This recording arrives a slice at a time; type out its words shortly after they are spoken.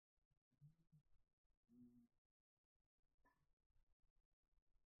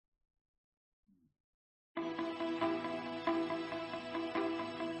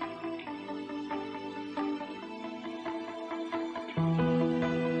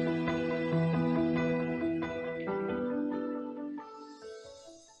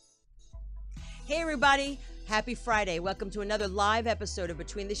Hey, everybody. Happy Friday. Welcome to another live episode of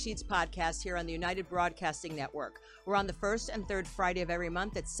Between the Sheets podcast here on the United Broadcasting Network. We're on the first and third Friday of every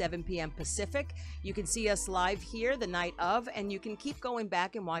month at 7 p.m. Pacific. You can see us live here the night of, and you can keep going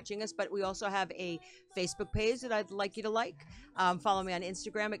back and watching us, but we also have a Facebook page that I'd like you to like. Follow me on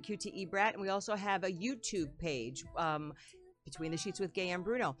Instagram at QTEBrat, and we also have a YouTube page, Between the Sheets with Gay and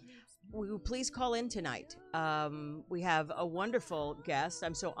Bruno. Please call in tonight. We have a wonderful guest.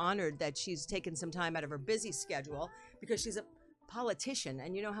 I'm so honored that she's taken some time out of her busy schedule because she's a politician,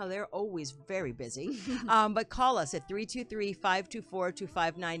 and you know how they're always very busy. But call us at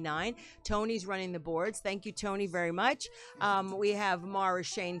 323-524-2599. Tony's running the boards. Thank you, Tony, very much. We have Mara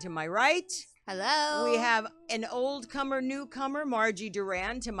Shane to my right. Hello. We have an old-comer, newcomer, Margie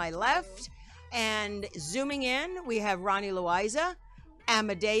Duran to my left. And zooming in, we have Ronnie Loiza,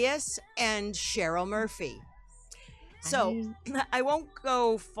 Amadeus, and Cheryl Murphy. So I won't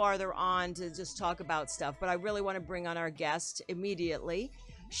go farther on to just talk about stuff, but I really want to bring on our guest immediately.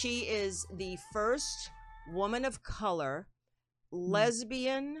 She is the first woman of color,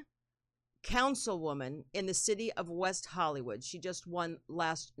 lesbian councilwoman in the city of West Hollywood. She just won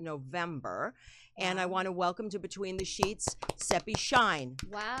last November. And I want to welcome to Between the Sheets, Seppi Shine.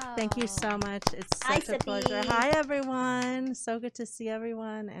 Wow. Thank you so much. It's such a pleasure. Hi, everyone. So good to see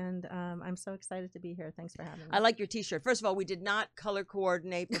everyone. And I'm so excited to be here. Thanks for having me. I like your T-shirt. First of all, we did not color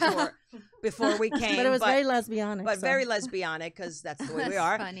coordinate before we came. But it was very lesbianic. But very lesbianic, because that's the way we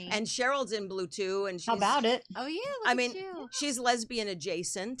are. Funny. And Cheryl's in blue, too. And she's, How about it? Oh yeah. I mean, she's lesbian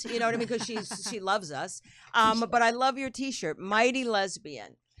adjacent. You know what I mean? Because she loves us. But I love your T-shirt, Mighty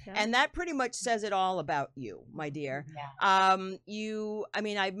Lesbian. Yeah. And that pretty much says it all about you, my dear. Yeah.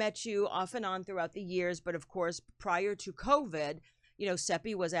 I've met you off and on throughout the years, but of course, prior to COVID,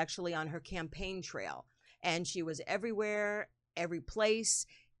 Seppi was actually on her campaign trail, and she was everywhere, every place.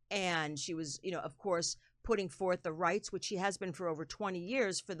 And she was, of course, putting forth the rights, which she has been for over 20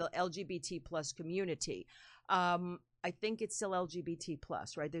 years for the LGBT plus community. I think it's still LGBT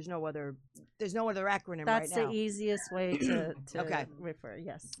plus, right? There's no other acronym That's right now. the easiest way to Okay. refer,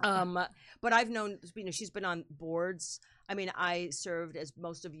 yes. But I've known, she's been on boards. I mean, I served, as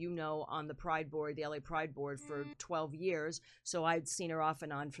most of you know, on the Pride Board, the LA Pride Board, for 12 years. So I'd seen her off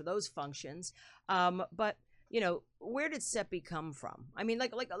and on for those functions. But, where did Seppi come from? I mean,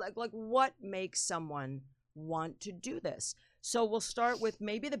 like what makes someone want to do this? So we'll start with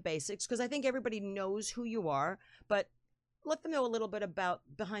maybe the basics, because I think everybody knows who you are, but let them know a little bit about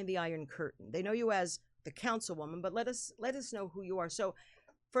behind the Iron Curtain. They know you as the councilwoman, but let us know who you are. So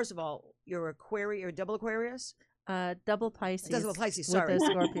first of all, you're a double Aquarius? Double Pisces. Double Pisces, sorry. With a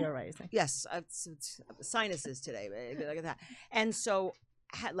Scorpio rising. Yes, it's sinuses today. Look at that. And so,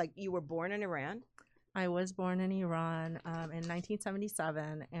 you were born in Iran? I was born in Iran in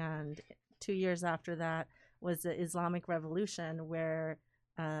 1977, and 2 years after that was the Islamic Revolution, where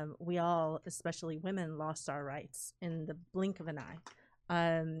we all, especially women, lost our rights in the blink of an eye.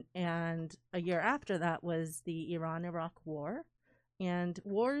 And a year after that was the Iran-Iraq War. And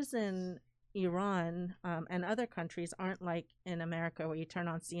wars in Iran and other countries aren't like in America, where you turn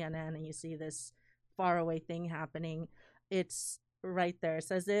on CNN and you see this faraway thing happening. It's right there.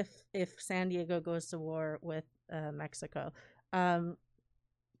 It's as if San Diego goes to war with Mexico.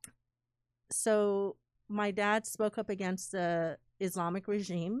 So my dad spoke up against the Islamic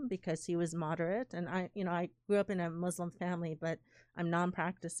regime because he was moderate, and I grew up in a Muslim family, but I'm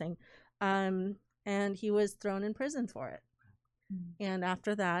non-practicing, and he was thrown in prison for it. And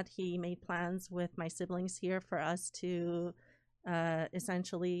after that, he made plans with my siblings here for us to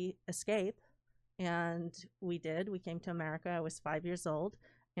essentially escape, and we did. We came to America. I was 5 years old,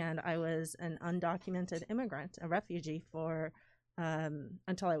 and I was an undocumented immigrant, a refugee for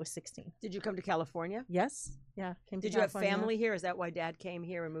until I was 16. Did you come to California? Yes. Yeah. Did you have family here? Is that why Dad came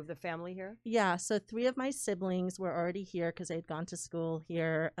here and moved the family here? Yeah. So 3 of my siblings were already here because they'd gone to school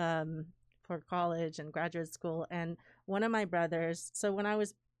here for college and graduate school. And one of my brothers, so when I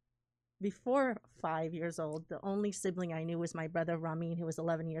was before 5 years old, the only sibling I knew was my brother Ramin, who was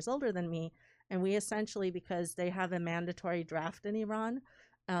 11 years older than me. And we essentially, because they have a mandatory draft in Iran,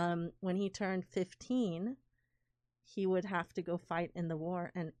 when he turned 15, he would have to go fight in the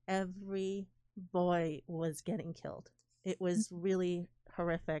war, and every boy was getting killed. It was really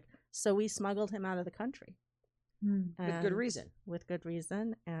horrific. So we smuggled him out of the country. With good reason. With good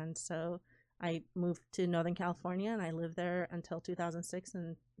reason. And so I moved to Northern California, and I lived there until 2006,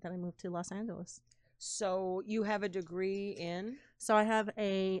 and then I moved to Los Angeles. So you have a degree in? So I have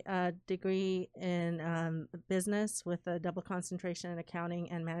a degree in business with a double concentration in accounting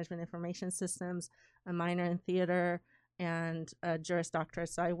and management information systems, a minor in theater, and a Juris Doctorate.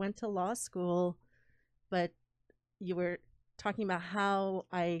 So I went to law school, but you were talking about how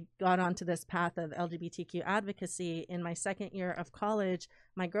I got onto this path of LGBTQ advocacy. In my second year of college,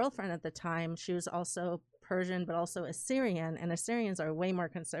 my girlfriend at the time, she was also Persian, but also Assyrian, and Assyrians are way more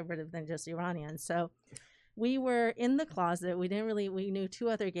conservative than just Iranians. So we were in the closet. We knew two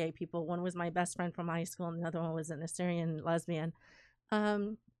other gay people. One was my best friend from high school, and the other one was an Assyrian lesbian.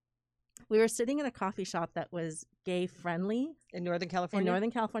 We were sitting in a coffee shop that was gay friendly. In Northern California? In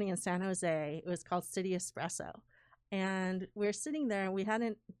Northern California, in San Jose. It was called City Espresso. And we were sitting there, and we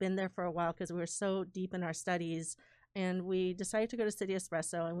hadn't been there for a while because we were so deep in our studies. And we decided to go to City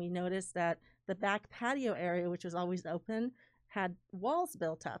Espresso, and we noticed that the back patio area, which was always open, had walls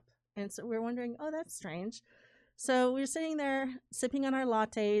built up. And so we were wondering, oh, that's strange. So we were sitting there sipping on our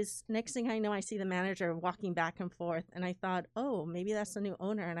lattes. Next thing I know, I see the manager walking back and forth. And I thought, oh, maybe that's the new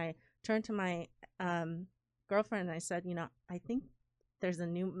owner. And I turned to my girlfriend and I said, I think there's a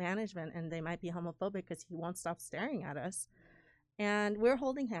new management and they might be homophobic because he won't stop staring at us. And we're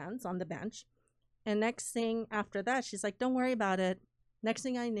holding hands on the bench. And next thing after that, she's like, don't worry about it. Next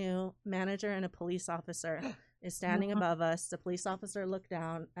thing I knew, manager and a police officer is standing above us. The police officer looked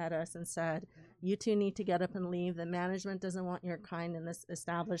down at us and said, you two need to get up and leave. The management doesn't want your kind in this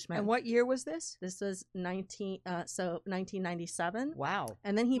establishment. And what year was this? This was 1997. Wow.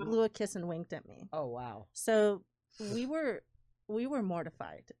 And then he blew a kiss and winked at me. Oh, wow. So we were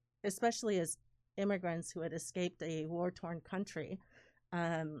mortified, especially as immigrants who had escaped a war-torn country.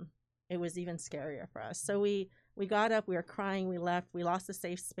 It was even scarier for us. So we got up, we were crying, we left, we lost a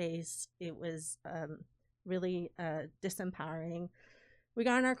safe space. It was really disempowering. We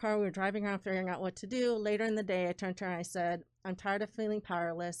got in our car, we were driving around figuring out what to do. Later in the day, I turned to her and I said, I'm tired of feeling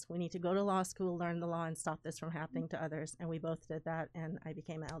powerless. We need to go to law school, learn the law, and stop this from happening to others. And we both did that, and I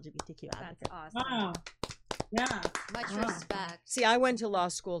became an LGBTQ advocate. That's awesome. Wow. Yeah. Much respect. See, I went to law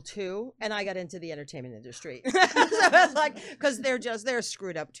school too, and I got into the entertainment industry. So it's like, because they're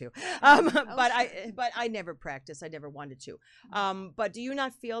screwed up too. But I never practiced. I never wanted to. But do you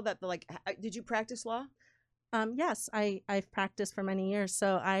not feel that did you practice law? Yes, I've practiced for many years.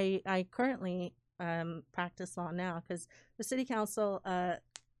 So I currently practice law now because the city council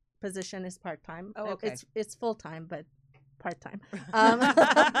position is part-time. Oh, okay. It's full-time, but part-time.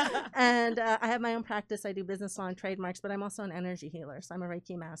 And I have my own practice. I do business law and trademarks, but I'm also an energy healer. So I'm a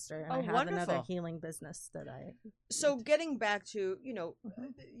Reiki master, and I have another healing business that I. So getting back to,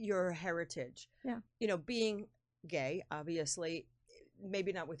 your heritage, being gay, obviously,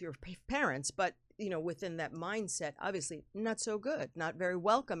 maybe not with your parents, but, within that mindset, obviously not so good, not very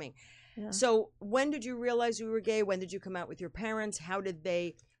welcoming. Yeah. So when did you realize you were gay? When did you come out with your parents? How did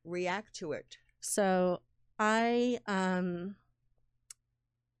they react to it? So I,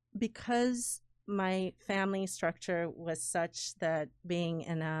 because my family structure was such that being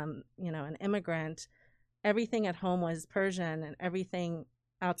an immigrant, everything at home was Persian and everything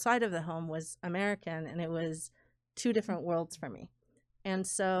outside of the home was American, and it was two different worlds for me. And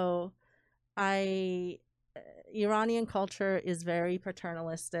so Iranian culture is very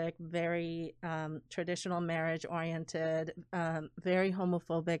paternalistic, very traditional marriage oriented, very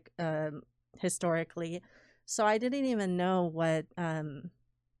homophobic historically. So I didn't even know what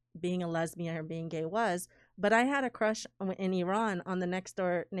being a lesbian or being gay was. But I had a crush in Iran on the next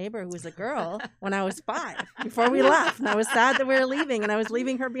door neighbor who was a girl when I was 5 before we left. And I was sad that we were leaving and I was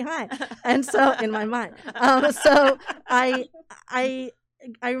leaving her behind. And so in my mind, so I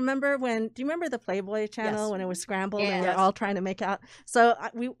remember do you remember the Playboy channel when it was Scrambled and we were all trying to make out? So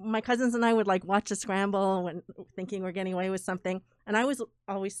my cousins and I would watch a Scramble when thinking we're getting away with something. And I was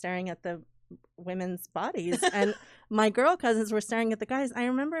always staring at the women's bodies and my girl cousins were staring at the guys. I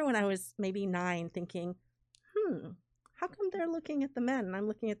remember when I was maybe 9 thinking, how come they're looking at the men and I'm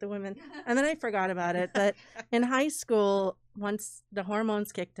looking at the women? And then I forgot about it. But in high school, once the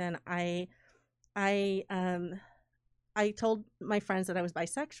hormones kicked in, I told my friends that I was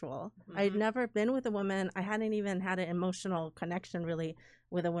bisexual. Mm-hmm. I'd never been with a woman. I hadn't even had an emotional connection really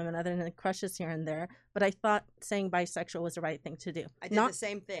with a woman other than crushes here and there. But I thought saying bisexual was the right thing to do. I did the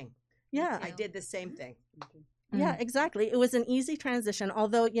same thing. Yeah. I did the same thing. Mm-hmm. Yeah, exactly. It was an easy transition.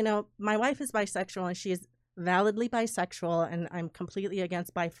 Although, my wife is bisexual and she is validly bisexual, and I'm completely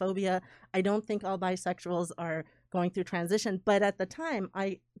against biphobia. I don't think all bisexuals are going through transition. But at the time,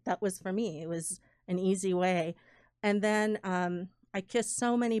 that was for me. It was an easy way. And then I kissed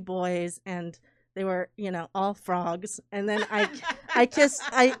so many boys, and they were, all frogs. And then I kissed.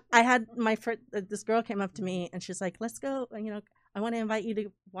 I had this girl came up to me, and she's like, "Let's go." I want to invite you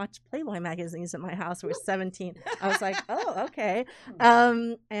to watch Playboy magazines at my house. We're 17. I was like, oh, okay.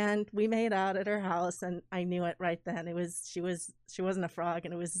 And we made out at her house, and I knew it right then. She wasn't a frog,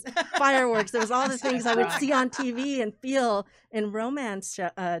 and it was fireworks. There was all the things I would see on TV and feel in romance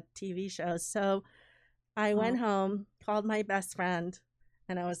TV shows. So I went home, called my best friend,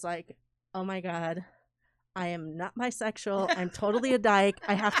 and I was like, oh my God, I am not bisexual. I'm totally a dyke.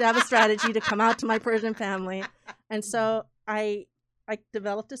 I have to have a strategy to come out to my Persian family. And so I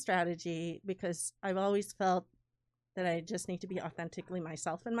developed a strategy because I've always felt that I just need to be authentically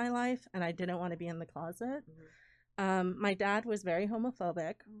myself in my life, and I didn't want to be in the closet. My dad was very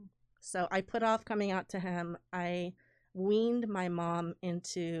homophobic, so I put off coming out to him. I weaned my mom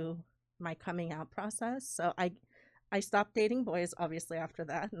into my coming out process. So I stopped dating boys, obviously, after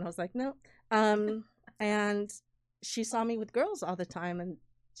that, and I was like, no. And she saw me with girls all the time, and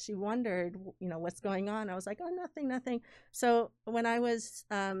she wondered, what's going on. I was like, oh, nothing. So when I was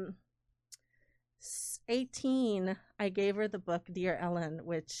 18, I gave her the book Dear Ellen,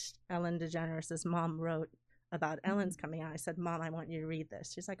 which Ellen DeGeneres' mom wrote about Ellen's coming out. I said, Mom, I want you to read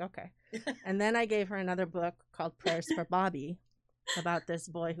this. She's like, okay. And then I gave her another book called Prayers for Bobby, about this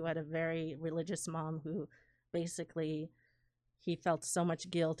boy who had a very religious mom who basically he felt so much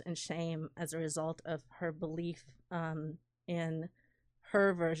guilt and shame as a result of her belief in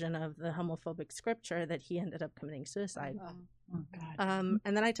her version of the homophobic scripture that he ended up committing suicide. Oh God.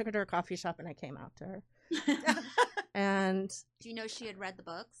 And then I took her to her coffee shop and I came out to her. And do you know she had read the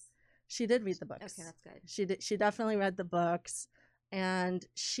books? She did read the books. Okay, that's good. She definitely read the books, and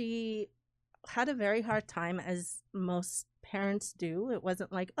she had a very hard time, as most parents do. It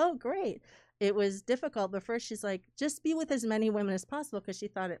wasn't like, oh, great. It was difficult, but first she's like, just be with as many women as possible, because she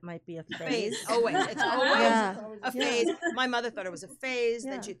thought it might be a phase. Always. It's always Yeah. a phase. My mother thought it was a phase.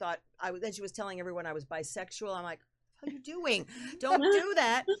 Yeah. Then she thought then she was telling everyone I was bisexual. I'm like, how are you doing? Don't do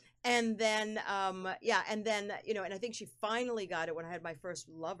that. And then, and I think she finally got it when I had my first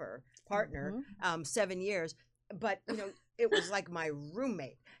partner, 7 years. But, it was like my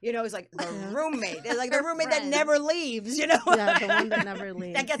roommate. It was like the roommate. It's like the roommate that never leaves, Yeah, the one that never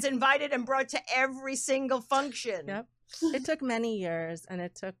leaves. that gets invited and brought to every single function. Yep. It took many years, and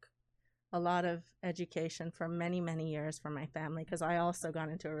it took a lot of education for many, many years for my family, because I also got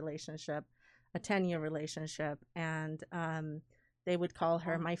into a 10-year relationship, and they would call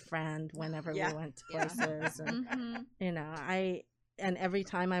her my friend whenever we went to places. And, and every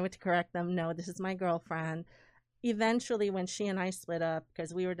time I would correct them, no, this is my girlfriend. Eventually, when she and I split up,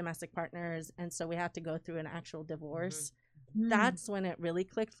 because we were domestic partners, and so we had to go through an actual divorce, that's when it really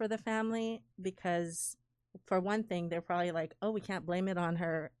clicked for the family, because for one thing, they're probably like, oh, we can't blame it on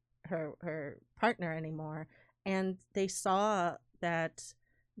her partner anymore. And they saw that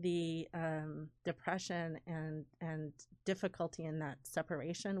the depression and difficulty in that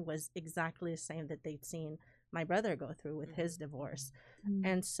separation was exactly the same that they'd seen my brother go through with his divorce.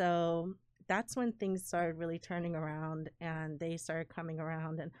 And so that's when things started really turning around, and they started coming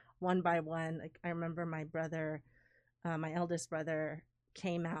around, and one by one, like I remember my brother, my eldest brother,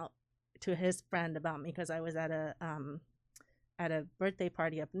 came out to his friend about me, because I was at a birthday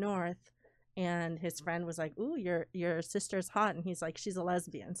party up north, and his friend was like, ooh, your sister's hot, and he's like, she's a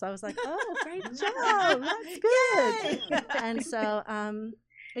lesbian. So I was like, oh, great job, that's good. And so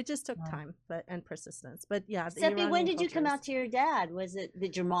it just took time and persistence. But yeah. Seppi, when did you come out to your dad?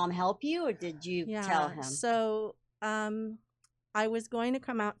 Did your mom help you, or did you tell him? So I was going to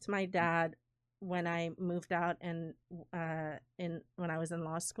come out to my dad when I moved out and when I was in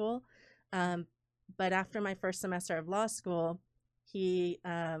law school. But after my first semester of law school, he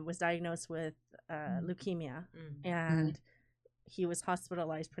was diagnosed with leukemia, and he was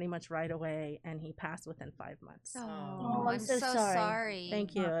hospitalized pretty much right away, and he passed within 5 months. Oh, I'm so sorry.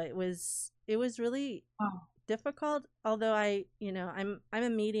 Thank you. It was really difficult, although I'm a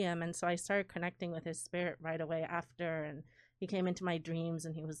medium, and so I started connecting with his spirit right away after, and he came into my dreams,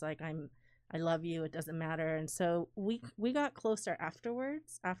 and he was like, I love you, it doesn't matter. And so we got closer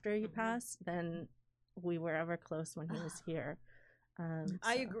afterwards, after he passed, than we were ever close when he was here.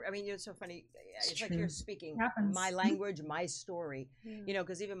 I agree. I mean, it's so funny. It's like you're speaking Happens. my language, my story.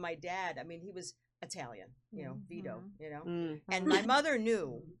 Because even my dad, I mean, he was Italian. Vito. And my mother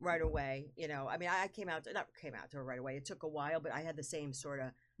knew right away. I mean, I not came out to her right away. It took a while, but I had the same sort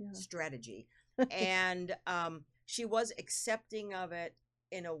of strategy, and she was accepting of it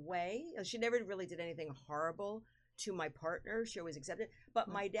in a way. She never really did anything horrible to my partner. She always accepted. But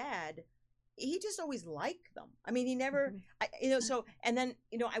my dad, he just always liked them. I mean, he never, so, and then,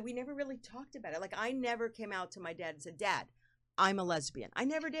 we never really talked about it. Like, I never came out to my dad and said, Dad, I'm a lesbian. I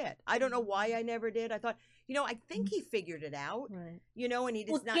never did. I don't know why I never did. I thought, I think he figured it out, Right. and he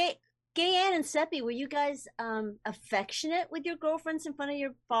does not. Gay Ann and Seppi, were you guys affectionate with your girlfriends in front of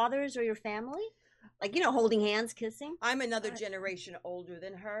your fathers or your family? Like, holding hands, kissing? I'm another generation older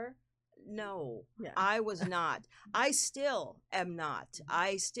than her. No, Yeah. I was not. I still am not.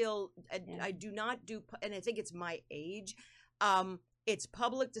 I do not do, and I think it's my age. It's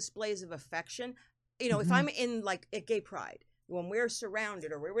public displays of affection. If I'm in like a gay pride, when we're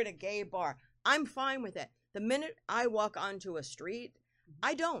surrounded or we're in a gay bar, I'm fine with it. The minute I walk onto a street,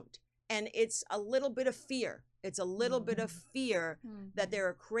 I don't. And it's a little bit of fear. It's a little bit of fear that there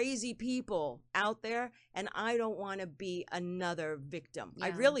are crazy people out there, and I don't want to be another victim. I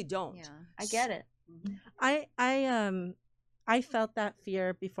really don't. Yeah. I get it. I felt that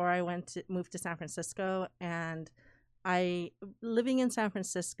fear before I moved to San Francisco, and living in San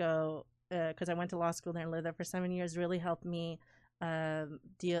Francisco, because I went to law school there and lived there for 7 years, really helped me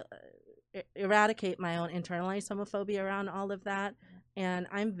eradicate my own internalized homophobia around all of that. And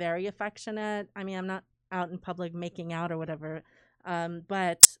I'm very affectionate. I mean, I'm not out in public making out or whatever,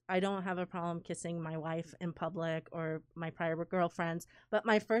 but I don't have a problem kissing my wife in public or my prior girlfriends. But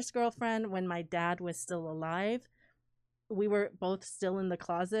my first girlfriend, when my dad was still alive, we were both still in the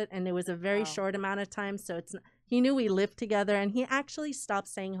closet, and it was a very short amount of time. So he knew we lived together, and he actually stopped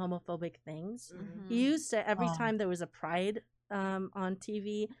saying homophobic things. He used to, every time there was a pride on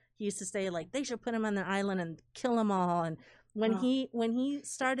TV, he used to say, like, they should put him on the island and kill them all. And when he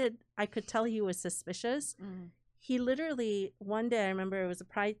started, I could tell he was suspicious. He literally, one day, I remember it was a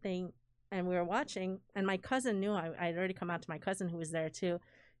pride thing, and we were watching, and my cousin knew. I'd already come out to my cousin who was there too.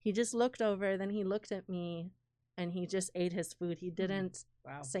 He just looked over, then he looked at me, and he just ate his food. He didn't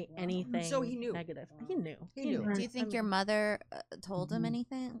say anything. So he knew. Negative. He knew. He knew. Do you think your mother told him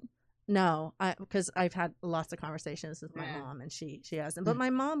anything? No, because I've had lots of conversations with my mom, and she hasn't. But my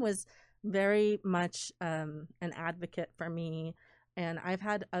mom was very much an advocate for me, and I've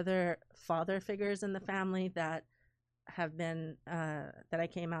had other father figures in the family that have been that I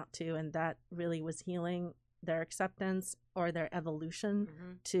came out to, and that really was healing their acceptance or their evolution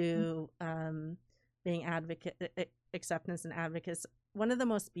to being acceptance and advocates. One of the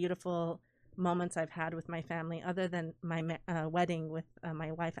most beautiful moments I've had with my family, other than my wedding with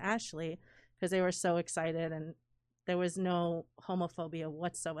my wife Ashley, because they were so excited and there was no homophobia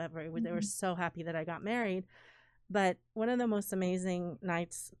whatsoever. They were so happy that I got married. But one of the most amazing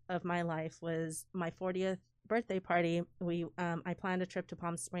nights of my life was my 40th birthday party. I planned a trip to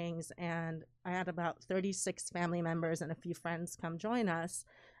Palm Springs, and I had about 36 family members and a few friends come join us.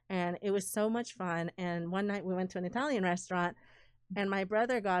 And it was so much fun. And one night we went to an Italian restaurant, and my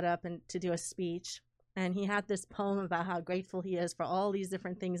brother got up to do a speech, and he had this poem about how grateful he is for all these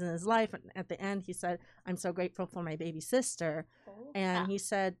different things in his life. And at the end, he said, "I'm so grateful for my baby sister." And he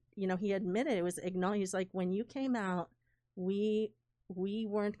said, he admitted it was ignored. He's like, when you came out, we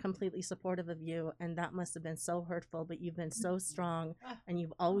weren't completely supportive of you, and that must have been so hurtful, but you've been so strong, and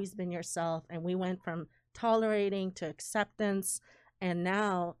you've always been yourself. And we went from tolerating to acceptance, and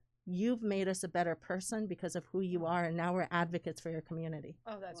now you've made us a better person because of who you are, and now we're advocates for your community.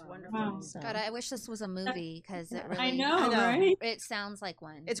 Oh, that's wonderful. Wow. So, God, I wish this was a movie because it really. I know, right? It sounds like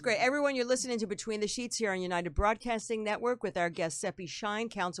one. It's great. Everyone, you're listening to Between the Sheets here on United Broadcasting Network with our guest, Seppi Shine,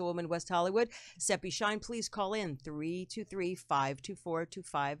 Councilwoman West Hollywood. Seppi Shine, please call in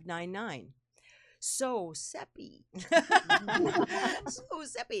 323-524-2599. So, Seppi.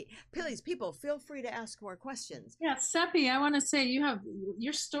 Please, people, feel free to ask more questions. Yeah, Seppi, I want to say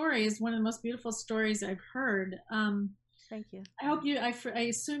your story is one of the most beautiful stories I've heard. thank you. I hope I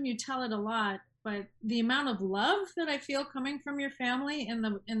assume you tell it a lot, but the amount of love that I feel coming from your family in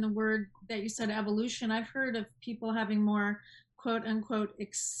the word that you said, evolution, I've heard of people having more quote unquote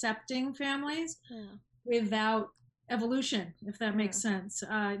accepting families without evolution, if that makes sense.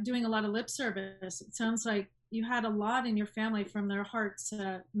 Doing a lot of lip service. It sounds like you had a lot in your family from their hearts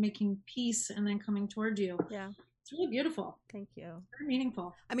making peace and then coming toward you. Yeah. It's really beautiful. Thank you. Very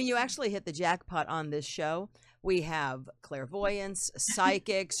meaningful. I mean, you actually hit the jackpot on this show. We have clairvoyants,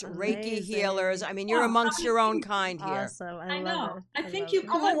 psychics, Reiki Amazing. healers. I mean, you're amongst your own kind here. Awesome. I love know. it. I think love you it.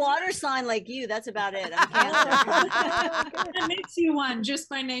 I'm a water sign like you. That's about it. I'm Cancer. That makes you one just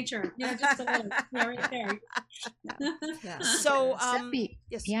by nature. Yeah, just a little. Yeah, right there. Yeah. So, Seppi,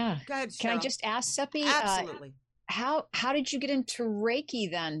 yes. yeah. Go ahead, Can I Cheryl. just ask Seppi? Absolutely. How did you get into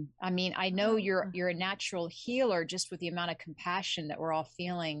Reiki then? I mean, I know you're a natural healer just with the amount of compassion that we're all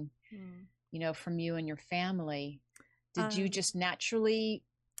feeling, from you and your family. Did you just naturally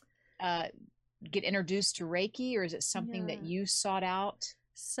get introduced to Reiki, or is it something that you sought out?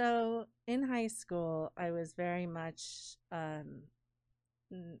 So in high school, I was very much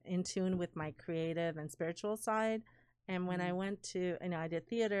in tune with my creative and spiritual side. And when I went to, I did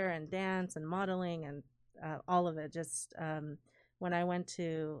theater and dance and modeling and all of it. Just when I went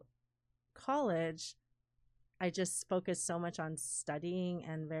to college, I just focused so much on studying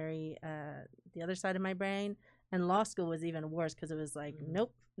and very the other side of my brain. And law school was even worse because it was like,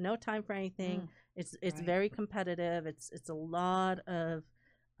 nope, no time for anything. It's Right. very competitive. It's a lot of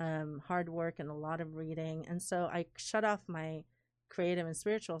hard work and a lot of reading. And so I shut off my creative and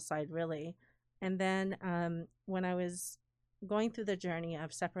spiritual side really. And then when I was going through the journey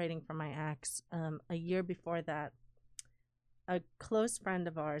of separating from my ex, a year before that, a close friend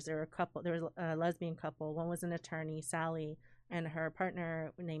of ours, there was a lesbian couple. One was an attorney, Sally, and her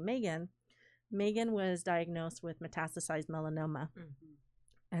partner named Megan. Megan was diagnosed with metastasized melanoma.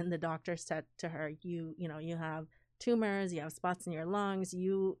 And the doctor said to her, you have tumors, you have spots in your lungs,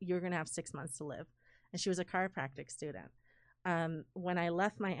 you're going to have 6 months to live. And she was a chiropractic student. When I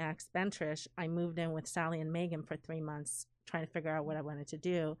left my ex, Bentrish, I moved in with Sally and Megan for 3 months, trying to figure out what I wanted to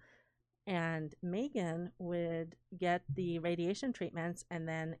do. And Megan would get the radiation treatments and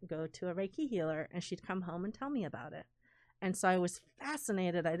then go to a Reiki healer, and she'd come home and tell me about it. And so I was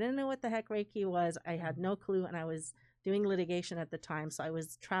fascinated. I didn't know what the heck Reiki was. I had no clue, and I was doing litigation at the time. So I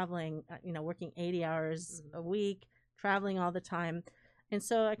was traveling, working 80 hours a week, traveling all the time. And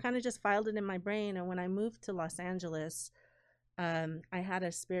so I kind of just filed it in my brain. And when I moved to Los Angeles, I had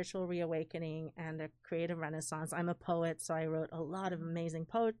a spiritual reawakening and a creative renaissance. I'm a poet, so I wrote a lot of amazing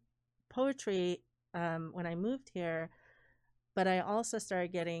poetry when I moved here. But I also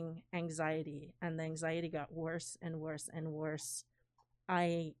started getting anxiety, and the anxiety got worse and worse and worse.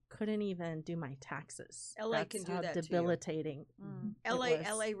 I couldn't even do my taxes. LA That's can do how that to you. debilitating. it was.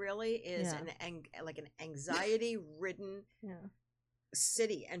 LA really is Yeah. an anxiety ridden Yeah.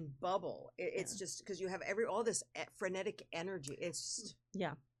 city and bubble. It's just because you have all this frenetic energy. It's just,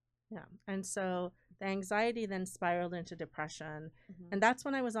 Yeah. And so the anxiety then spiraled into depression. And that's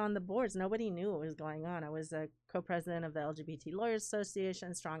when I was on the boards. Nobody knew what was going on. I was a co-president of the LGBT Lawyers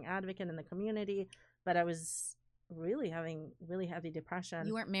Association, strong advocate in the community, but I was really having really heavy depression.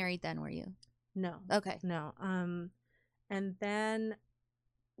 You weren't married then, were you? No. Okay. No. And then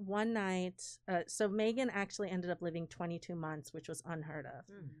one night, so Megan actually ended up living 22 months, which was unheard of.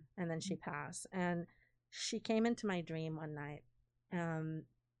 And then she passed. And she came into my dream one night.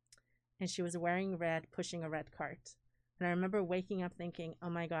 And she was wearing red, pushing a red cart. And I remember waking up thinking, oh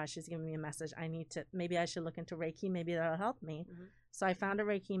my gosh, she's giving me a message. Maybe I should look into Reiki. Maybe that'll help me. So I found a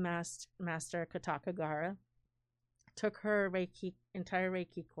Reiki master, Kataka Gara, took her entire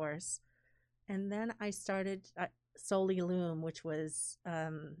Reiki course. And then I started Soli Loom, which was,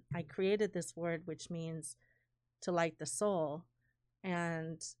 I created this word, which means to light the soul.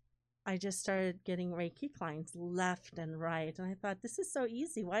 And I just started getting Reiki clients left and right. And I thought, this is so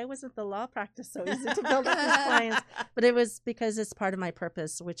easy. Why wasn't the law practice so easy to build up these clients? But it was because it's part of my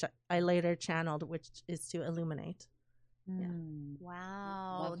purpose, which I later channeled, which is to illuminate.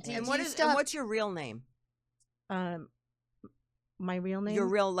 Wow. Love Did that. and you what's your real name? My real name? Your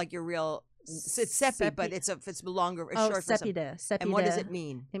real. It's Seppi, but it's longer. It's short for something. Sepide. And what does it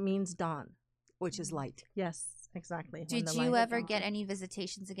mean? It means dawn. Which is light. Yes, exactly. When Did the you light- ever get any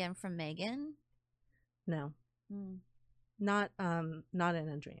visitations again from Megan? No, not in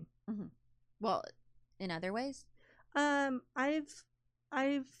a dream. Well, in other ways? I've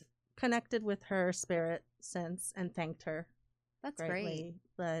connected with her spirit since and thanked her That's greatly.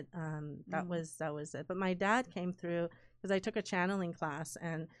 But that was it. But my dad came through because I took a channeling class,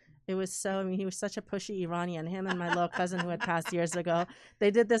 and it was he was such a pushy Iranian. Him and my little cousin who had passed years ago, they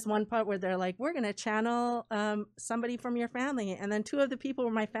did this one part where they're like, we're going to channel somebody from your family. And then two of the people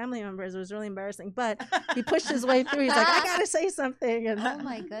were my family members. It was really embarrassing. But he pushed his way through. He's like, I got to say something. And Oh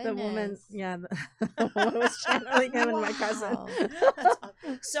my goodness. the woman, the woman was channeling him and my cousin. Wow.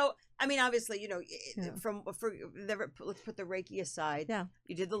 So, I mean, obviously, Yeah. let's put the Reiki aside. Yeah.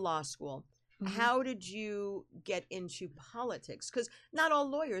 You did the law school. Mhm. How did you get into politics? Because not all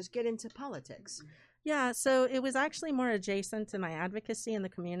lawyers get into politics. Yeah, so it was actually more adjacent to my advocacy in the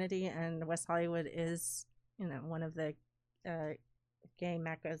community, and West Hollywood is, one of the gay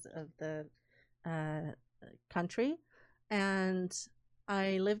meccas of the country. And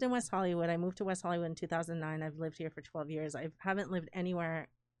I lived in West Hollywood. I moved to West Hollywood in 2009. I've lived here for 12 years. I haven't lived anywhere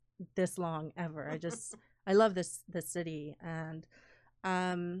this long ever. I love this city. And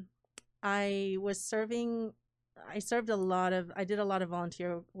I did a lot of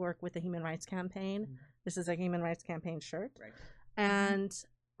volunteer work with the Human Rights Campaign. This is a Human Rights Campaign shirt. Right. And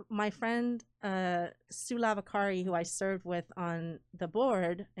my friend Sue Lavacari, who I served with on the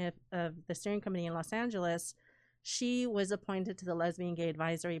board of the steering committee in Los Angeles, she was appointed to the Lesbian Gay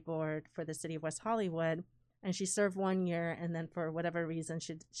Advisory Board for the city of West Hollywood, and she served 1 year, and then for whatever reason,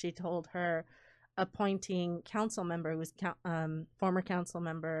 she told her appointing council member, who was former council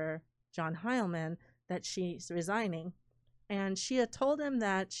member John Heilman, that she's resigning. And she had told him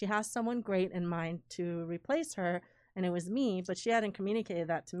that she has someone great in mind to replace her, and it was me, but she hadn't communicated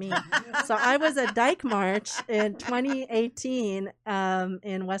that to me. So I was at Dyke March in 2018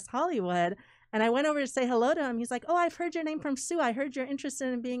 in West Hollywood, and I went over to say hello to him. He's like, "Oh, I've heard your name from Sue. I heard you're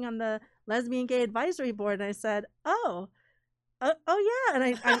interested in being on the Lesbian Gay Advisory Board." And I said, oh yeah. And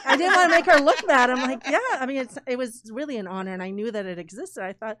I didn't want to make her look bad. I'm like, yeah, I mean, it was really an honor, and I knew that it existed.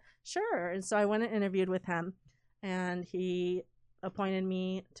 I thought, sure. And so I went and interviewed with him, and he appointed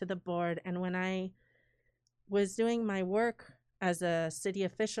me to the board. And when I was doing my work as a city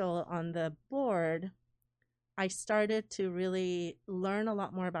official on the board, I started to really learn a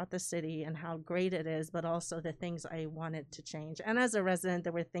lot more about the city and how great it is, but also the things I wanted to change. And as a resident,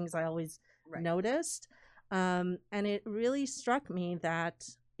 there were things I always noticed. And it really struck me that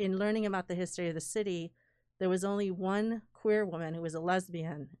in learning about the history of the city, there was only one queer woman who was a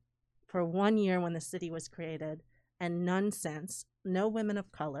lesbian for 1 year when the city was created, and none since. No women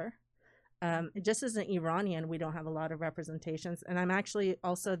of color. Just as an Iranian, we don't have a lot of representations. And I'm actually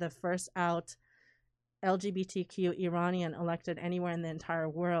also the first out LGBTQ Iranian elected anywhere in the entire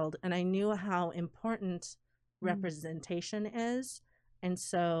world. And I knew how important representation is. And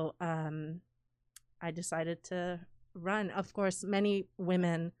so I decided to run. Of course, many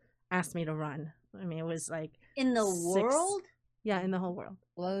women asked me to run. I mean, it was like in the world? Yeah, in the whole world.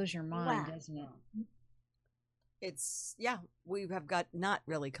 Blows your mind, Wow. doesn't it? It's we have got not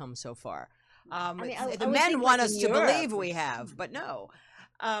really come so far. mean, I The would men think, want like, us in to Europe believe or we have, but no.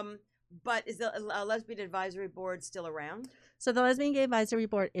 But is the Lesbian Advisory Board still around? So the Lesbian Gay Advisory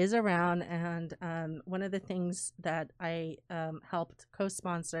Board is around, and one of the things that I helped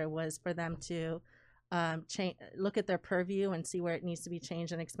co-sponsor was for them to look at their purview and see where it needs to be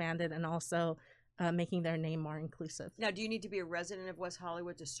changed and expanded, and also making their name more inclusive. Now, do you need to be a resident of West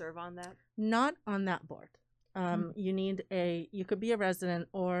Hollywood to serve on that? Not on that board. You could be a resident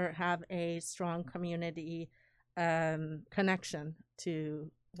or have a strong community connection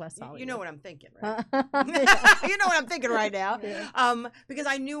to West Hollywood. You know what I'm thinking, right? You know what I'm thinking right now. Because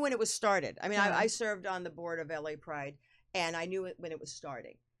I knew when it was started. I mean, I served on the board of LA Pride, and I knew it when it was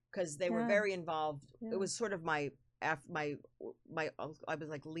starting because they were very involved. It was sort of my I was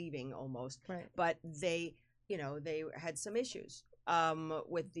like leaving almost, Right. but they had some issues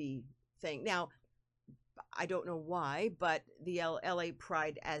with the thing. Now, I don't know why, but the LA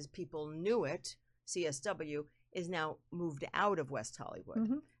Pride, as people knew it, CSW, is now moved out of West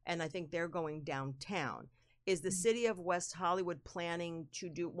Hollywood, and I think they're going downtown. Is the city of West Hollywood planning to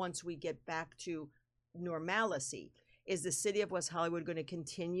do, once we get back to normalcy, is the city of West Hollywood going to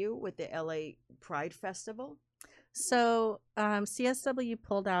continue with the LA Pride Festival? So CSW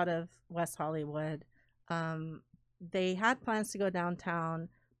pulled out of West Hollywood. They had plans to go downtown,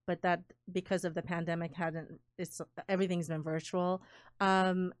 but that because of the pandemic everything's been virtual.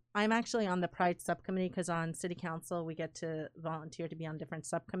 I'm actually on the Pride subcommittee because on city council we get to volunteer to be on different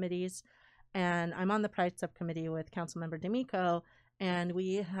subcommittees, and I'm on the Pride subcommittee with Councilmember D'Amico, and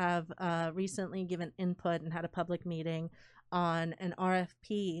we have recently given input and had a public meeting on an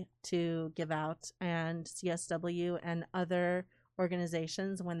RFP to give out, and CSW and other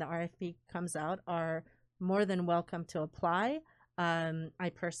organizations, when the RFP comes out, are more than welcome to apply.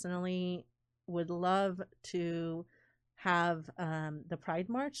 I personally would love to have the Pride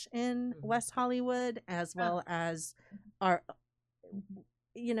March in West Hollywood, as well as our,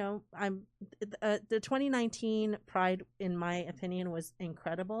 the 2019 Pride, in my opinion, was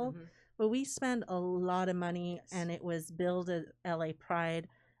incredible. But we spent a lot of money, and it was billed as LA Pride.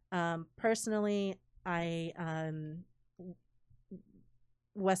 Personally,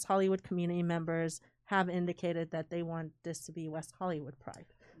 West Hollywood community members have indicated that they want this to be West Hollywood Pride.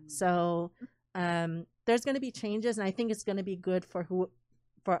 So there's going to be changes, and I think it's going to be good for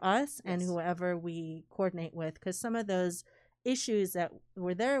us and whoever we coordinate with, because some of those issues that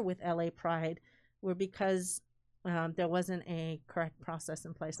were there with LA Pride were because there wasn't a correct process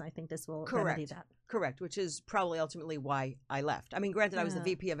in place, and I think this will remedy that. Correct, which is probably ultimately why I left. I mean, granted, I was the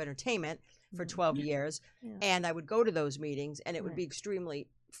VP of entertainment for 12 years, and I would go to those meetings, and it would be extremely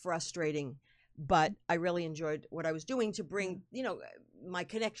frustrating, but I really enjoyed what I was doing to bring, my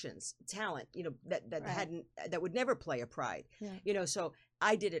connections, talent, that Right. that would never play a pride. Yeah. So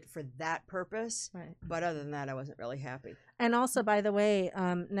I did it for that purpose. Right. But other than that, I wasn't really happy. And also, by the way,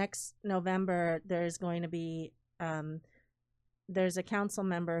 next November there's going to be there's a council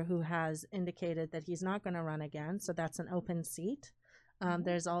member who has indicated that he's not going to run again, so that's an open seat.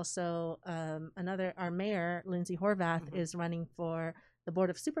 There's also our mayor, Lindsay Horvath, Mhm. is running for the Board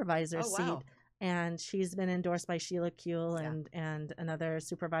of Supervisors Oh, wow. seat, and she's been endorsed by Sheila Kuehl and another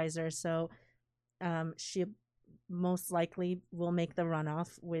supervisor. So she most likely will make the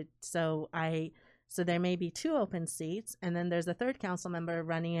runoff. So there may be 2 open seats, and then there's a third council member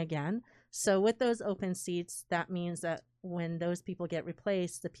running again. So with those open seats, that means that when those people get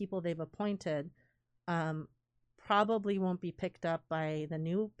replaced, the people they've appointed probably won't be picked up by the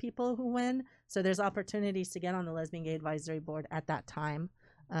new people who win. So there's opportunities to get on the Lesbian Gay Advisory Board at that time.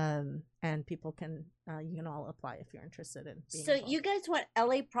 And people you can all apply if you're interested in being So involved. you guys want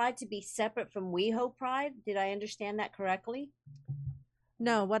LA Pride to be separate from WeHo Pride? Did I understand that correctly?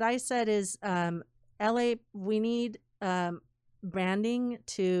 No, what I said is LA, we need branding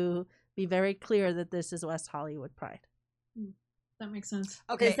to be very clear that this is West Hollywood Pride. That makes sense.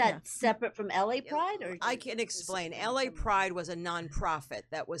 Okay. Is that separate from LA Pride? Or I can explain. LA Pride was a nonprofit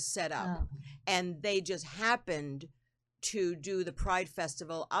that was set up, Oh. and they just happened to do the Pride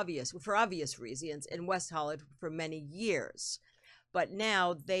Festival for obvious reasons in West Hollywood for many years. But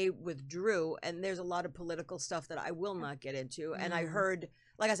now they withdrew, and there's a lot of political stuff that I will not get into. And I heard,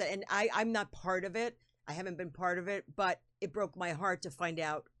 like I said, and I'm not part of it. I haven't been part of it, but it broke my heart to find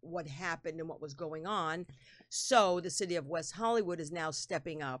out what happened and what was going on. So the city of West Hollywood is now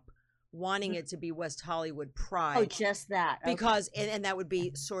stepping up, wanting it to be West Hollywood Pride. Oh, just that. Okay. Because and that would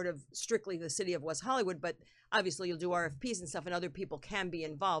be sort of strictly the city of West Hollywood, but obviously you'll do RFPs and stuff, and other people can be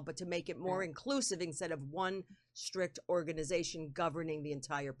involved. But to make it more inclusive, instead of one strict organization governing the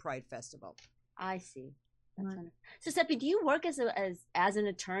entire Pride Festival. I see. That's Right. wonderful. So Seppi, do you work as an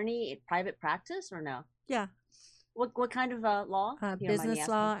attorney in private practice or no? Yeah, What kind of law? If you don't mind me business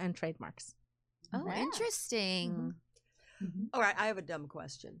asking. law and trademarks. Oh, Yeah. interesting. All right, I have a dumb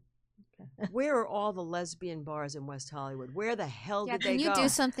question. Where are all the lesbian bars in West Hollywood? Where the hell Yeah, did can they you go? do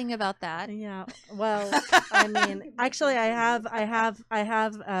something about that? Yeah. Well, I mean, actually, I have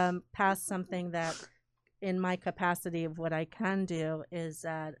passed something that, in my capacity of what I can do, is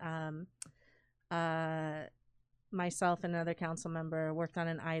that myself and another council member worked on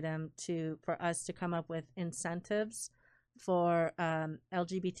an item for us to come up with incentives for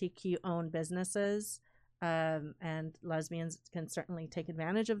LGBTQ owned businesses, and lesbians can certainly take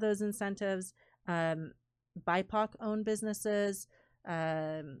advantage of those incentives. BIPOC owned businesses,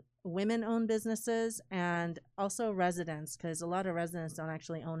 women owned businesses, and also residents, because a lot of residents don't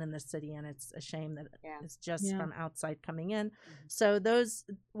actually own in the city, and it's a shame that it's just Yeah. from outside coming in. So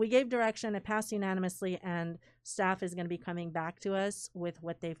we gave direction, it passed unanimously, and staff is going to be coming back to us with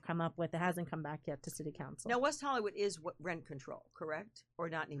what they've come up with. It hasn't come back yet to city council. Now, West Hollywood is rent control, correct? Or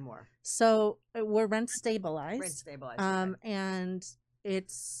not anymore? So we're rent stabilized. Rent stabilized. Okay. And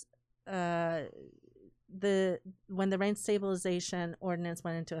it's when the rent stabilization ordinance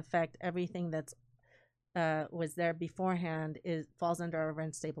went into effect, everything that's was there beforehand falls under our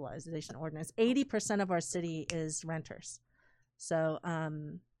rent stabilization ordinance. 80% of our city is renters, so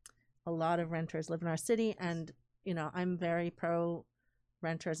a lot of renters live in our city, and I'm very pro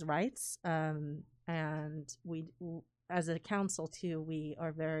renters' rights, and we, as a council too, we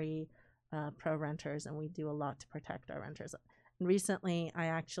are very pro renters, and we do a lot to protect our renters. Recently, I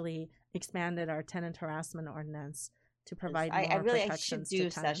actually expanded our tenant harassment ordinance to provide more I should protections do to a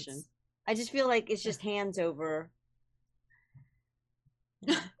tenants. session. I just feel like it's just hands over.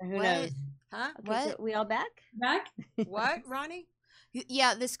 Who What? knows? Huh? Okay, so What? we all back? Back? What, Ronnie?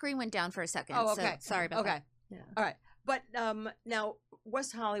 Yeah, the screen went down for a second. Oh, so okay. sorry about okay. that. Yeah. All right. But now,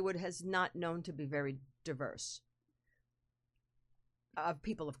 West Hollywood has not known to be very diverse of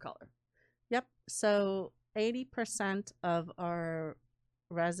people of color. Yep. So 80% of our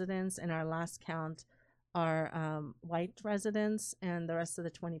residents in our last count are white residents, and the rest of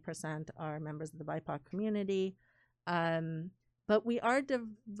the 20% are members of the BIPOC community. But we are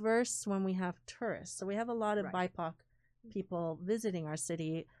diverse when we have tourists. So we have a lot of Right. BIPOC people visiting our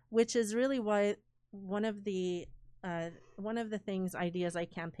city, which is really why one of the ideas I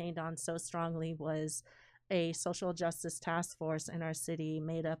campaigned on so strongly was a social justice task force in our city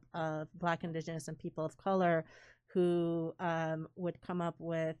made up of Black, Indigenous, and people of color who would come up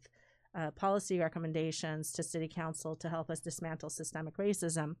with policy recommendations to city council to help us dismantle systemic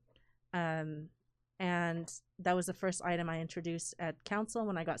racism. And that was the first item I introduced at council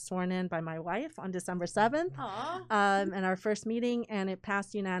when I got sworn in by my wife on December 7th. In our first meeting, and it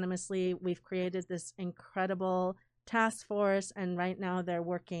passed unanimously. We've created this incredible task force, and right now they're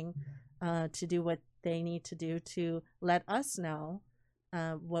working to do what they need to do to let us know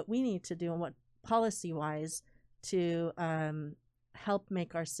what we need to do and what policy-wise to help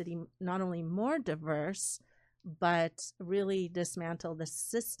make our city not only more diverse, but really dismantle the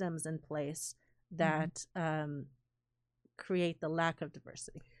systems in place that create the lack of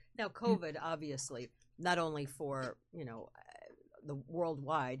diversity. Now, COVID, obviously, not only for, the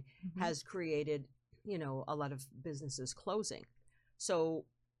worldwide, has created, a lot of businesses closing. So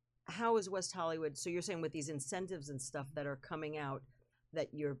how is West Hollywood, so you're saying with these incentives and stuff that are coming out,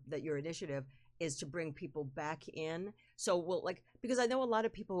 that your initiative is to bring people back in? So because I know a lot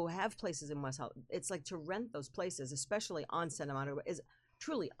of people who have places in West Hollywood, it's like to rent those places, especially on Santa Monica, is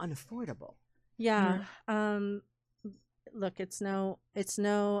truly unaffordable. Yeah. Look, it's no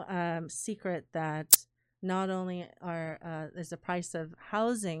secret that not only is the price of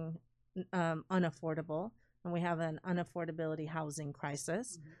housing unaffordable, and we have an unaffordability housing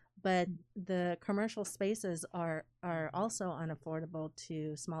crisis, but the commercial spaces are also unaffordable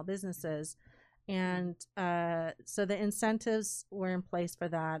to small businesses. And so the incentives were in place for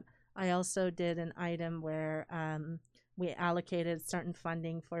that. I also did an item where we allocated certain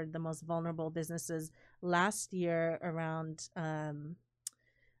funding for the most vulnerable businesses last year around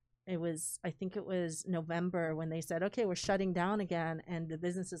I think it was November, when they said, okay, we're shutting down again, and the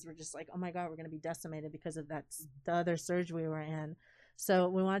businesses were just like, oh my God, we're going to be decimated because of that the other surge we were in. So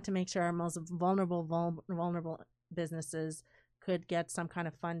we wanted to make sure our most vulnerable businesses could get some kind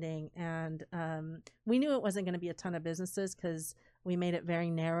of funding. And we knew it wasn't going to be a ton of businesses because we made it very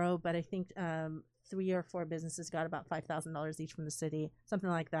narrow, but I think 3 or 4 businesses got about $5,000 each from the city, something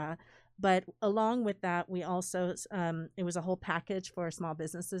like that. But along with that, we also, it was a whole package for small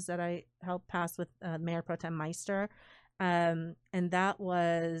businesses that I helped pass with Mayor Pro Tem Meister. And that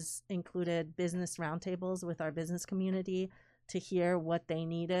included business roundtables with our business community to hear what they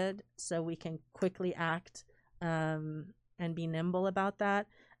needed so we can quickly act and be nimble about that.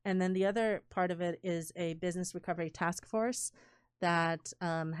 And then the other part of it is a business recovery task force that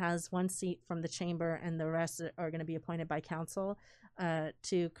has 1 seat from the chamber, and the rest are going to be appointed by council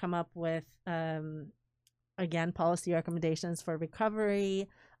to come up with, again, policy recommendations for recovery,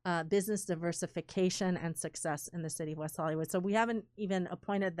 business diversification, and success in the city of West Hollywood. So we haven't even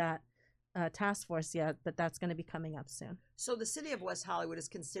appointed that task force yet, but that's going to be coming up soon. So the city of West Hollywood is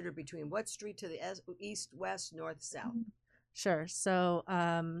considered between what street to the east, west, north, south? Sure. So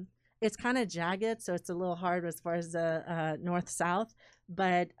it's kind of jagged, so it's a little hard as far as the north-south.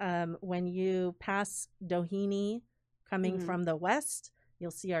 But when you pass Doheny coming from the west,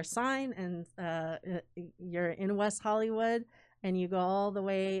 you'll see our sign, and you're in West Hollywood, and you go all the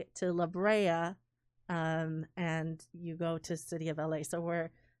way to La Brea, and you go to City of LA. So we're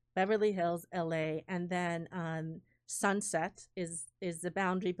Beverly Hills, LA, and then Sunset is the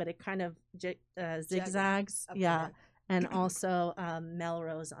boundary, but it kind of zigzags. Yeah. And also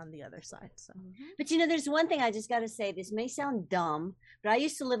Melrose on the other side. So, but there's one thing I just got to say. This may sound dumb, but I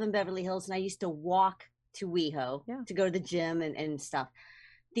used to live in Beverly Hills, and I used to walk to WeHo to go to the gym and stuff.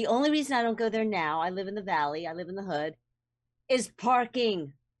 The only reason I don't go there now, I live in the Valley, I live in the hood, is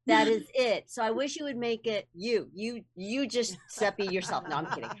parking. That is it. So I wish you would make it you just Seppi yourself. No, I'm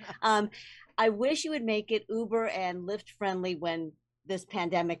kidding. I wish you would make it Uber and Lyft friendly when this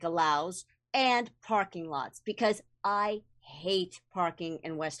pandemic allows, and parking lots, because I hate parking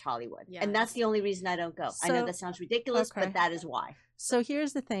in West Hollywood. Yes. And that's the only reason I don't go. I know that sounds ridiculous, but that is why. So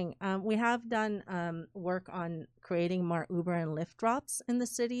here's the thing. We have done work on creating more Uber and Lyft drops in the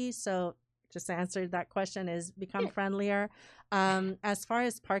city. So just to answer that question is become friendlier. As far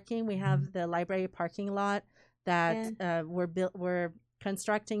as parking, we have the library parking lot that we're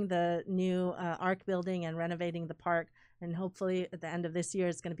constructing the new ARC building and renovating the park. And hopefully at the end of this year,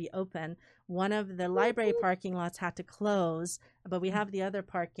 it's going to be open. One of the library parking lots had to close, but we have the other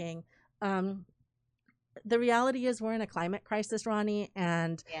parking. The reality is we're in a climate crisis, Ronnie,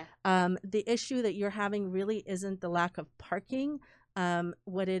 and the issue that you're having really isn't the lack of parking.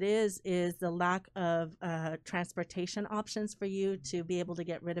 What it is the lack of transportation options for you to be able to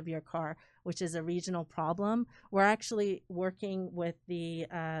get rid of your car, which is a regional problem. We're actually working with the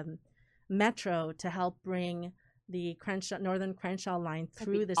Metro to help bring the Northern Crenshaw line That'd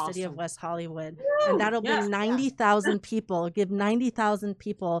through be the city of awesome. West Hollywood, and that'll Yes. bring 90,000 people. Give 90,000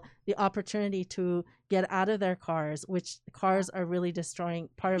 people the opportunity to get out of their cars, which cars are really destroying.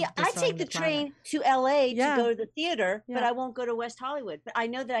 Part of Yeah, I destroying take the planet. train to LA Yeah. to go to the theater, but Yeah. I won't go to West Hollywood. But I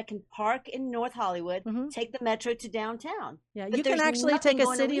know that I can park in North Hollywood, Mhm. take the metro to downtown. Yeah, But you can there's actually nothing take a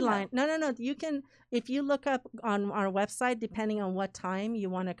going to city WeHo. line. No. You can, if you look up on our website, depending on what time you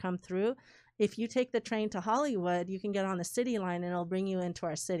want to come through, if you take the train to Hollywood, you can get on the city line and it'll bring you into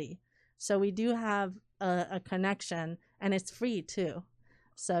our city. So we do have a connection, and it's free too.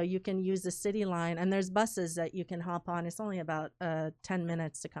 So you can use the city line, and there's buses that you can hop on. It's only about 10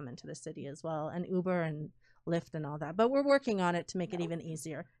 minutes to come into the city as well, and Uber and Lyft and all that. But we're working on it to make it even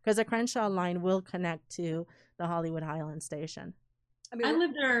easier, because the Crenshaw line will connect to the Hollywood Highland station. I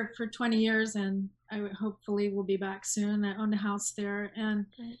lived there for 20 years, and hopefully will be back soon. I owned a house there, and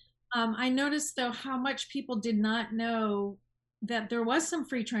I noticed though how much people did not know that there was some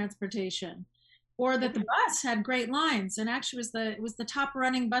free transportation, or that the bus had great lines. And actually, it was the top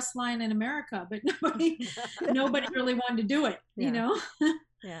running bus line in America, but nobody really wanted to do it. Yeah. You know.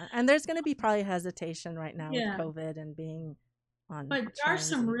 Yeah, and there's going to be probably hesitation right now Yeah. with COVID and being on. But there are trains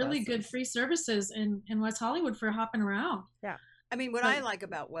some and really good buses. free services in West Hollywood for hopping around. I mean, what I like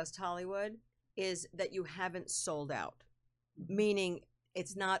about West Hollywood is that you haven't sold out, meaning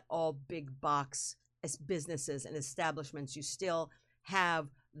it's not all big box as businesses and establishments. You still have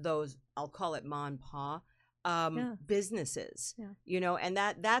those, I'll call it ma and pa, businesses, and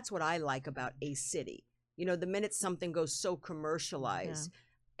that's what I like about a city. The minute something goes so commercialized,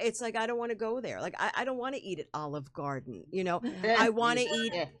 it's like, I don't want to go there. Like, I don't want to eat at Olive Garden. I want to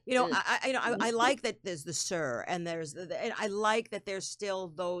eat. I like that there's the Sir, and there's and I like that there's still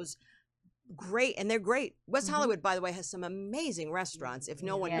those great, and they're great. West Hollywood, by the way, has some amazing restaurants. If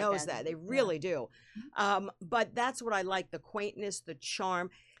no one Yeah, it knows does. that, they really do. But that's what I like: the quaintness, the charm,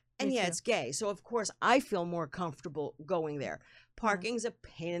 and Me yeah, too. it's gay. So of course, I feel more comfortable going there. Parking's a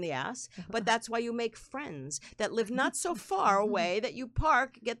pain in the ass, but that's why you make friends that live not so far away that you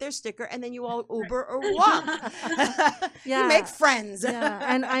park, get their sticker, and then you all Uber or walk. You make friends. Yeah,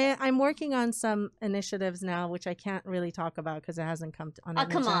 and I'm working on some initiatives now, which I can't really talk about because it hasn't come on an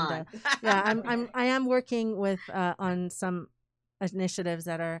come agenda. on. Yeah, I am working with on some initiatives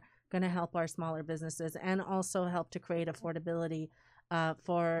that are going to help our smaller businesses and also help to create affordability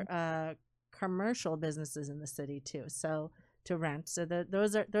for commercial businesses in the city too. So to rent. So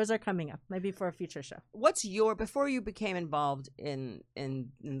those are coming up, maybe for a future show. What's before you became involved in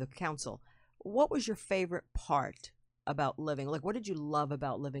the council, what was your favorite part about living? Like, what did you love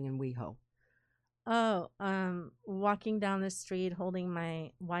about living in WeHo? Oh, walking down the street, holding my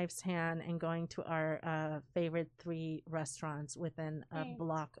wife's hand, and going to our favorite 3 restaurants within a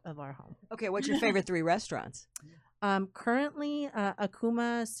block of our home. Okay, what's your favorite 3 restaurants? Currently,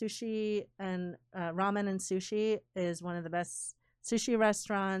 Akuma Sushi and Ramen and Sushi is one of the best sushi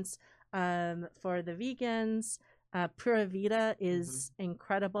restaurants for the vegans. Pura Vida is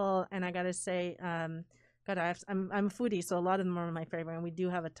incredible, and I gotta say, I'm a foodie, so a lot of them are my favorite, and we do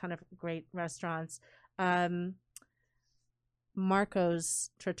have a ton of great restaurants. Marco's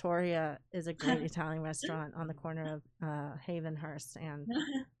Trattoria is a great Italian restaurant on the corner of Havenhurst and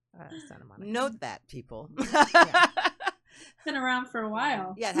Santa Monica. Note that, people. It's been around for a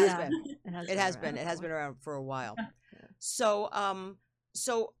while. Yeah, it has been. It has been. It has been around for a while. So,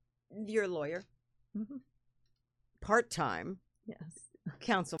 so you're a lawyer, part-time, Yes,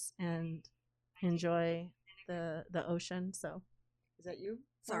 counsel. and enjoy the ocean. So Is that you?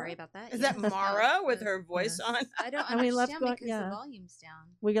 Sorry Mara? about that. Is Yeah. that Mara with her voice Yes. on? I don't And we love understand going- because yeah. the volume's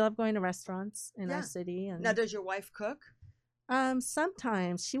down. we love going to restaurants in Yeah. our city. And Now, does your wife cook?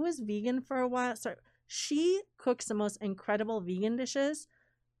 sometimes she was vegan for a while. So she cooks the most incredible vegan dishes,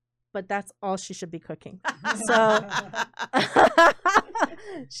 but that's all she should be cooking. So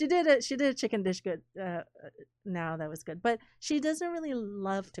she did a chicken dish good now that was good, but she doesn't really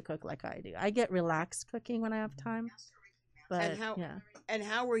love to cook like I do. I get relaxed cooking when I have time. But And how- yeah. And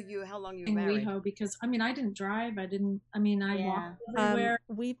how were you? How long you In married? WeHo, because I didn't drive. I walked Um, everywhere.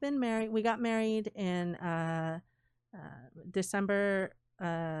 we've been married. We got married in December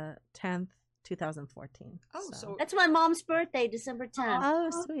 10th, 2014. Oh, so That's my mom's birthday, December 10th. Oh,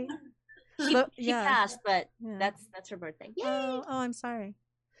 sweet. She, But- she yeah. passed, but Yeah. that's her birthday. Yay! Oh, I'm sorry.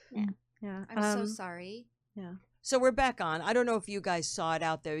 Yeah. Yeah. I'm so sorry. Yeah. So we're back on. I don't know if you guys saw it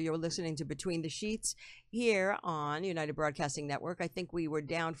out there. You're listening to Between the Sheets here on United Broadcasting Network. I think we were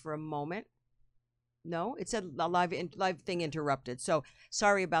down for a moment. No, it said a live thing interrupted. So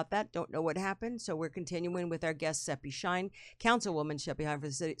sorry about that. Don't know what happened. So we're continuing with our guest Seppi Shine, Councilwoman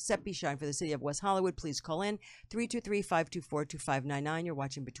Seppi Shine for the City of West Hollywood. Please call in 323-524-2599. You're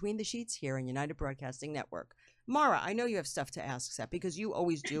watching Between the Sheets here on United Broadcasting Network. Mara, I know you have stuff to ask Seppi because you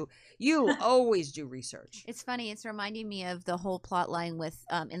always do. You always do research. It's funny. It's reminding me of the whole plot line with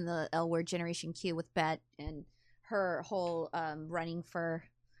in the L Word Generation Q with Bet and her whole running for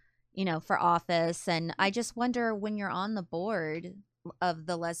for office. And I just wonder, when you're on the board of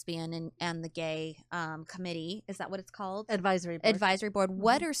the lesbian and the gay committee, is that what it's called? Advisory board. Advisory board.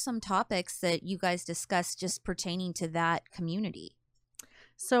 What are some topics that you guys discuss just pertaining to that community?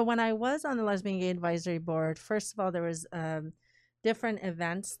 So when I was on the Lesbian Gay Advisory Board, first of all, there was different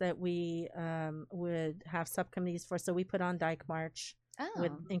events that we would have subcommittees for. So we put on Dyke March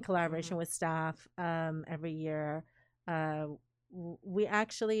in collaboration with staff every year. We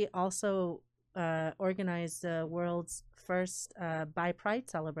actually also organized the world's first Bi Pride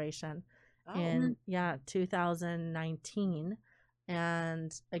celebration in 2019,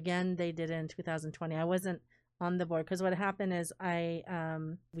 and again they did it in 2020. I wasn't on the board because what happened is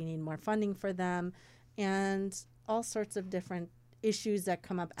we need more funding for them, and all sorts of different issues that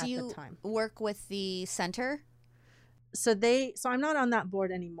come up at the time. Do you work with the center? So I'm not on that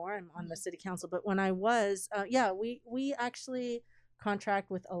board anymore. I'm on the city council. But when I was, we actually contract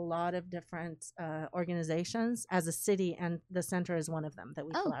with a lot of different organizations as a city, and the center is one of them that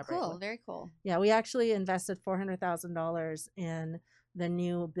we collaborate cool. with. Very cool. Yeah, we actually invested $400,000 in the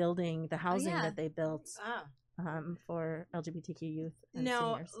new building, the housing that they built for LGBTQ youth and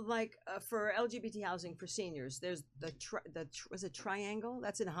seniors. Like for LGBT housing for seniors, there's was it Triangle?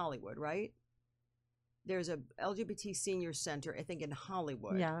 That's in Hollywood, right? There's a LGBT senior center, I think, in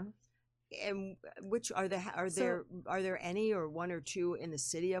Hollywood. Yeah. And which are there any or one or two in the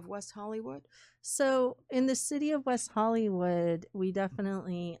city of West Hollywood? So in the city of West Hollywood, we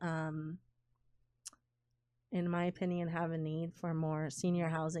definitely, in my opinion, have a need for more senior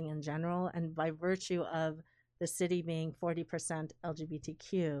housing in general. And by virtue of the city being 40%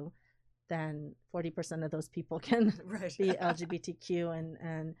 LGBTQ, then 40% of those people can be LGBTQ,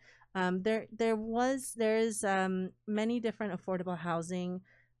 and there is many different affordable housing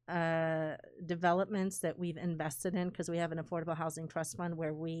developments that we've invested in, because we have an affordable housing trust fund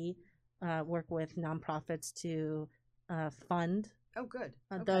where we work with nonprofits to fund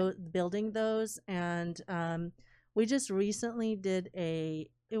building those. And we just recently did it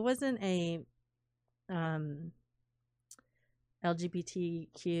wasn't a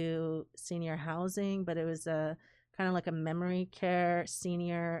LGBTQ senior housing, but it was a kind of like a memory care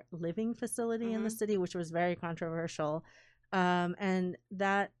senior living facility in the city, which was very controversial. And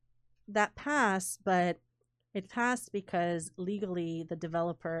that passed, but it passed because legally the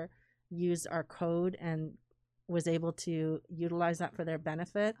developer used our code and was able to utilize that for their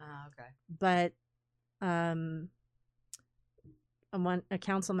benefit. But a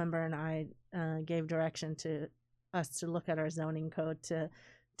council member and I gave direction to us to look at our zoning code to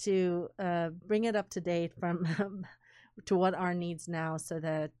bring it up to date from to what our needs now, so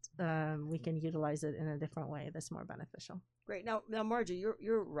that we can utilize it in a different way that's more beneficial. Great. Now, Margie,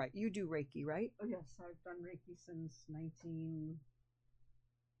 you're right. You do Reiki, right? Oh yes, I've done Reiki since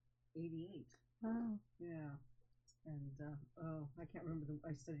 1988. Oh, yeah. And I can't remember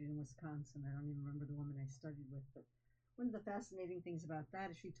I studied in Wisconsin. I don't even remember the woman I studied with. But one of the fascinating things about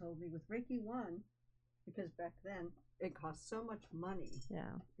that is she told me with Reiki 1, because back then it cost so much money.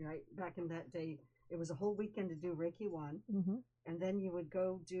 Yeah. Right. Back in that day, it was a whole weekend to do Reiki 1, mm-hmm. and then you would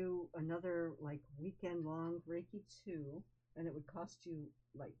go do another like weekend long Reiki 2, and it would cost you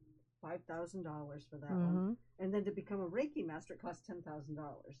like $5,000 for that one. And then to become a Reiki master, it cost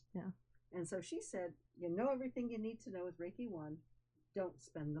 $10,000. Yeah. And so she said, you know everything you need to know with Reiki 1, don't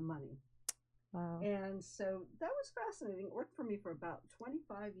spend the money. Wow. And so that was fascinating. It worked for me for about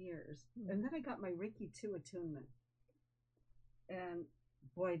 25 years. And then I got my Reiki 2 attunement. And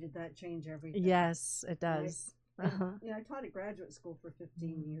boy, did that change everything. Yes, it does. Right? And, I taught at graduate school for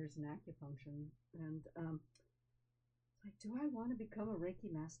 15 years in acupuncture. And like, do I want to become a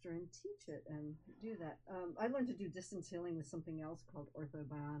Reiki master and teach it and do that? I learned to do distance healing with something else called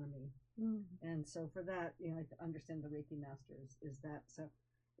orthobionomy. And so for that, I understand the Reiki master is that. So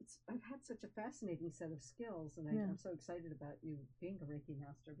I've had such a fascinating set of skills, and I'm so excited about you being a Reiki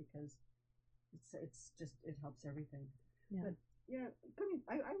master, because it's just, it helps everything. Yeah. But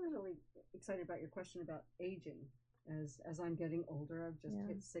I was really excited about your question about aging. As I'm getting older, I've just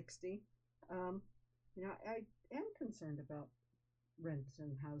hit 60. I am concerned about rent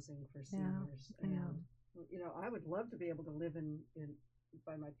and housing for seniors. And I would love to be able to live in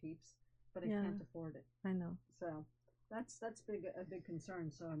by my peeps but I can't afford it. I know. So that's a big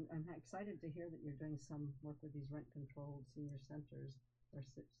concern. So I'm excited to hear that you're doing some work with these rent controlled senior centers or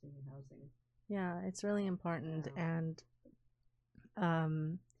senior housing. Yeah, it's really important, and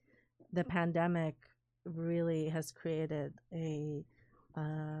the pandemic really has created a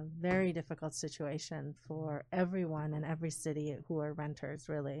very difficult situation for everyone in every city who are renters,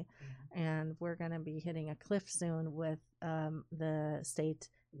 really. And we're going to be hitting a cliff soon with the state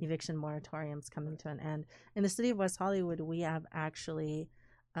eviction moratoriums coming to an end. In the city of West Hollywood, we have actually,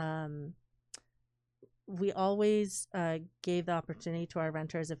 we always gave the opportunity to our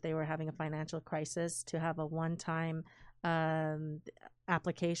renters, if they were having a financial crisis, to have a one-time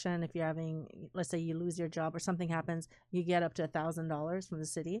application. If you're having, let's say you lose your job or something happens, you get up to $1,000 from the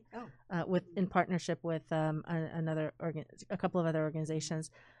city, in partnership with a couple of other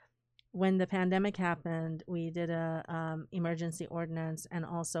organizations. When the pandemic happened, we did a emergency ordinance and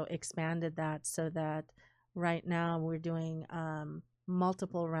also expanded that, so that right now we're doing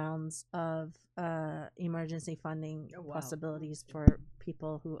multiple rounds of emergency funding possibilities for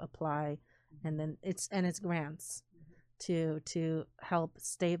people who apply, and then it's grants to help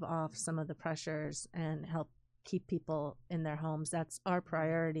stave off some of the pressures and help keep people in their homes. That's our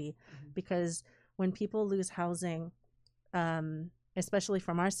priority, because when people lose housing, especially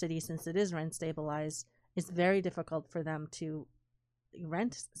from our city, since it is rent stabilized, it's very difficult for them to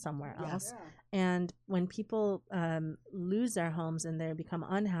rent somewhere else. And when people lose their homes and they become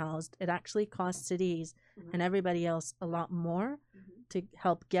unhoused, it actually costs cities and everybody else a lot more to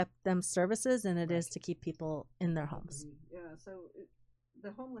help get them services than it is to keep people in their homes. So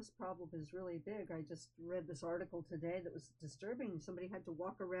the homeless problem is really big. I just read this article today that was disturbing. Somebody had to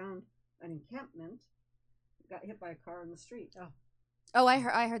walk around an encampment, got hit by a car in the street. Oh, I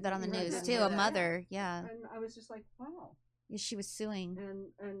heard that on the news too. A mother, And I was just like, wow. She was suing.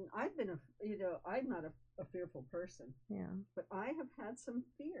 And I've been I'm not a fearful person. But I have had some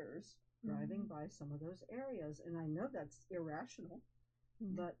fears driving by some of those areas, and I know that's irrational.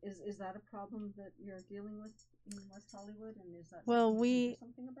 But is that a problem that you're dealing with in West Hollywood, and is that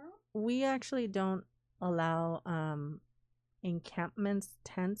something about? We actually don't allow encampments,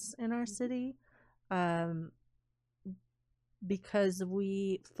 tents in our city, because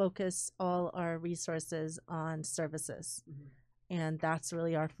we focus all our resources on services, and that's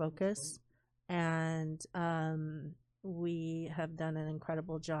really our focus. And we have done an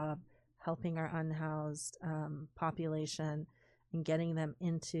incredible job helping our unhoused population and getting them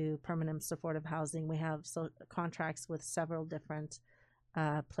into permanent supportive housing. We have contracts with several different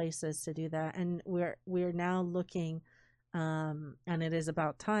places to do that, and we're now looking, and it is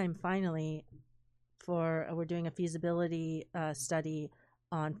about time finally. We're doing a feasibility study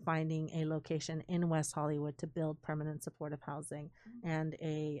on finding a location in West Hollywood to build permanent supportive housing and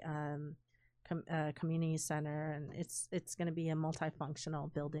a community center, and it's going to be a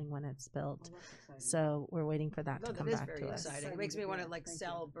multifunctional building when it's built. So we're waiting for that to come back to us. Exciting. It makes me want to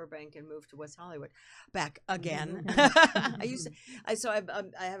sell Burbank and move to West Hollywood back again. I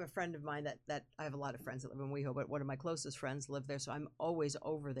have a friend of mine that I have a lot of friends that live in WeHo, but one of my closest friends live there, so I'm always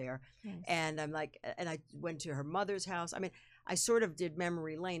over there. And I'm like, and I went to her mother's house. I mean, I sort of did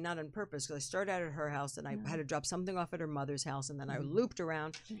memory lane, not on purpose, because I started out at her house and I had to drop something off at her mother's house, and then I looped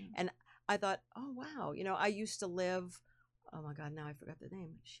around, and I thought, oh wow, I used to live, oh my God, now I forgot the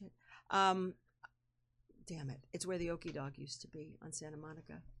name. Shit. Damn it. It's where the Okie Dog used to be on Santa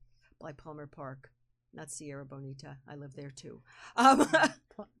Monica by Palmer Park, not Sierra Bonita. I lived there too.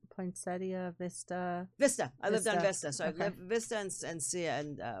 Poinsettia, Vista. I lived on Vista. So I lived Vista and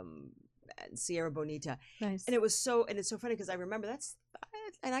Sierra Bonita. Nice. And it's so funny because I remember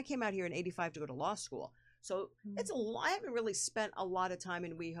and I came out here in '85 to go to law school. So I haven't really spent a lot of time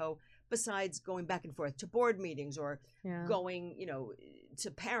in WeHo besides going back and forth to board meetings or going, to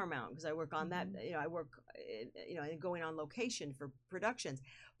Paramount, because I work on that, I work, and going on location for productions.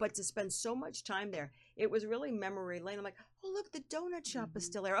 But to spend so much time there, it was really memory lane. I'm like, oh, look, the donut shop is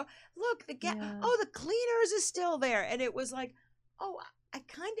still there. Oh, look, the Cleaners is still there. And it was like, oh, I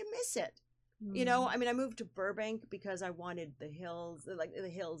kind of miss it. I mean, I moved to Burbank because I wanted the hills, the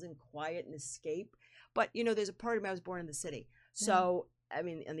hills and quiet and escape. But, there's a part of me, I was born in the city. So, I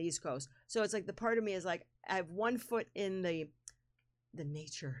mean, on the East Coast. So it's like the part of me is like, I have one foot in the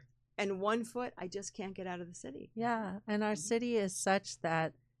nature and one foot, I just can't get out of the city. Yeah. And our city is such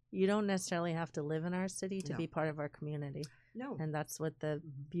that you don't necessarily have to live in our city to be part of our community. No. And that's what the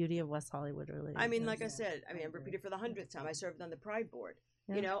beauty of West Hollywood really is. I mean, like I said, I repeated for the 100th time. I served on the Pride Board.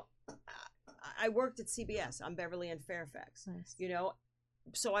 I worked at CBS on Beverly and Fairfax. Nice.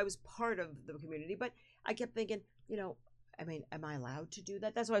 So I was part of the community, but I kept thinking, I mean, am I allowed to do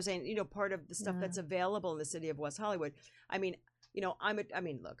that? That's what I was saying. You know, part of the stuff that's available in the city of West Hollywood. I mean, you know,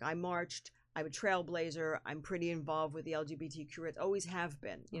 look, I marched. I'm a trailblazer. I'm pretty involved with the LGBTQ. Always have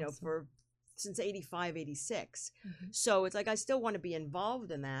been. You know, since 85, 86. So it's like I still want to be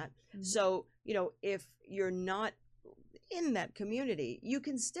involved in that. So, you know, if you're not in that community, you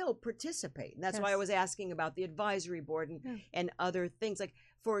can still participate. And that's why I was asking about the advisory board and other things. Like,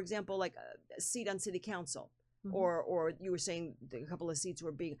 for example, like a seat on city council. Or you were saying a couple of seats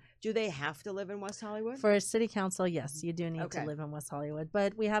were being, do they have to live in West Hollywood? For a city council, yes, you do need to live in West Hollywood.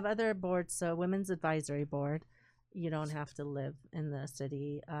 But we have other boards. So Women's Advisory Board, you don't have to live in the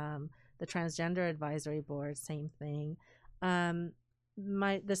city. The Transgender Advisory Board, same thing.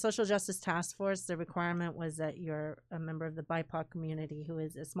 The Social Justice Task Force, the requirement was that you're a member of the BIPOC community who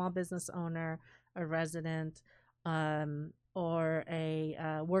is a small business owner, a resident, or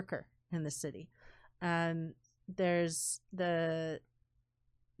a worker in the city. There's the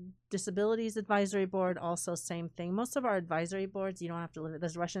Disabilities Advisory Board, also same thing. Most of our advisory boards, you don't have to live.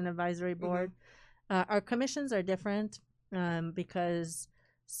 There's Russian Advisory Board. Our commissions are different because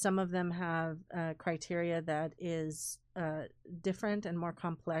some of them have criteria that is different and more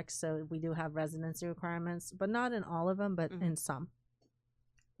complex. So we do have residency requirements, but not in all of them, but in some.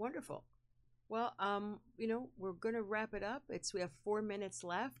 Wonderful. Well, you know, we're going to wrap it up. We have 4 minutes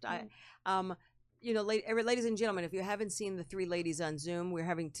left. You know, ladies and gentlemen, if you haven't seen the three ladies on Zoom, we're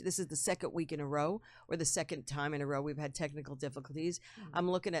having this is the second week in a row, or the second time in a row we've had technical difficulties. I'm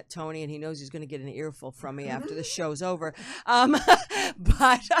looking at Tony, and he knows he's going to get an earful from me after the show's over. But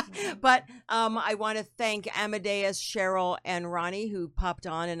I want to thank Amadeus, Cheryl, and Ronnie who popped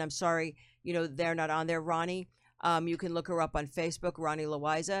on. And I'm sorry, you know, they're not on there. Ronnie, you can look her up on Facebook, Ronnie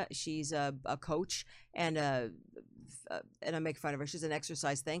Loiza. She's a coach and I make fun of her. She's an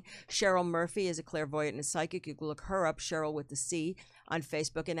exercise thing. Cheryl Murphy is a clairvoyant and a psychic. You can look her up, Cheryl with the C, on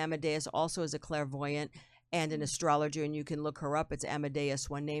Facebook. And Amadeus also is a clairvoyant and an astrologer, and you can look her up. It's Amadeus,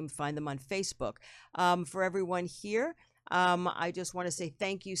 one name. Find them on Facebook. For everyone here, I just want to say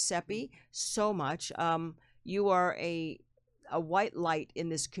thank you, Seppi, so much. You are a white light in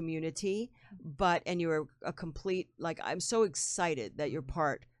this community, and you're a complete, like, I'm so excited that you're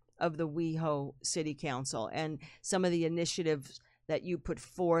part of the WeHo City Council, and some of the initiatives that you put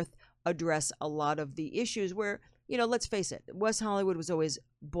forth address a lot of the issues where, you know, let's face it, West Hollywood was always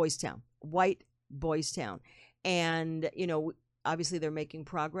boys' town, white boys' town. And, you know, obviously they're making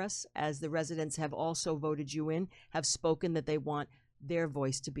progress as the residents have also voted you in, have spoken that they want their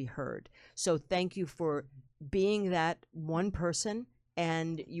voice to be heard. So thank you for being that one person.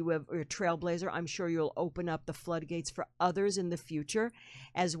 And you're a trailblazer. I'm sure you'll open up the floodgates for others in the future,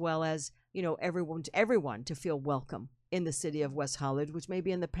 as well as, you know, everyone to feel welcome in the city of West Hollywood, which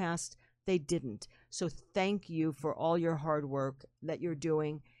maybe in the past they didn't. So thank you for all your hard work that you're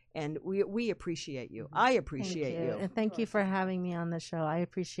doing, and we appreciate you. I appreciate you. And thank you for having me on the show. I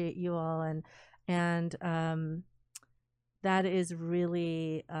appreciate you all, and that is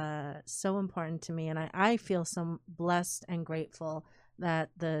really so important to me, and I feel so blessed and grateful that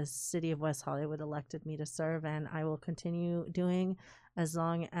the city of West Hollywood elected me to serve, and I will continue doing as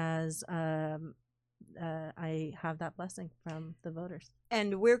long as I have that blessing from the voters.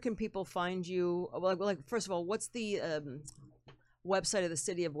 And where can people find you? Like first of all, what's the website of the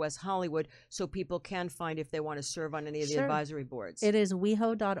city of West Hollywood so people can find if they want to serve on any of the advisory boards? It is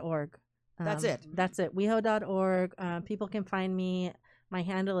weho.org. That's it. That's it. weho.org. People can find me. My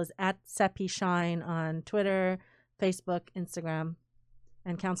handle is @SeppiShine on Twitter, Facebook, Instagram.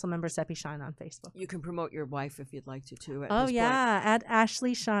 And Councilmember Seppi Shine on Facebook. You can promote your wife if you'd like to. At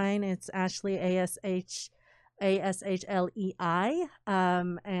Ashley Shine. It's Ashley ASHLEI.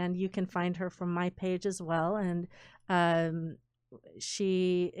 And you can find her from my page as well. And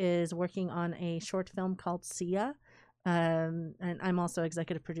she is working on a short film called Sia. And I'm also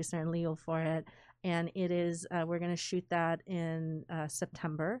executive producer and legal for it. And it is we're going to shoot that in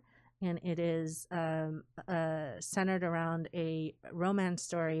September. And it is centered around a romance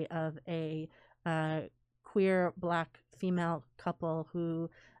story of a queer Black female couple who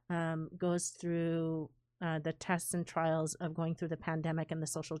goes through the tests and trials of going through the pandemic and the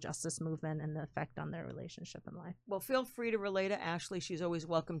social justice movement and the effect on their relationship in life. Well, feel free to relay to Ashley. She's always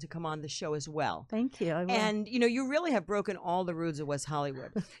welcome to come on the show as well. Thank you. And, you know, you really have broken all the rules of West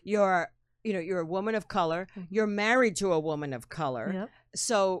Hollywood. You're a woman of color. You're married to a woman of color. Yep.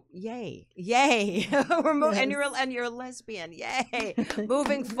 So yay. And you're a lesbian. Yay.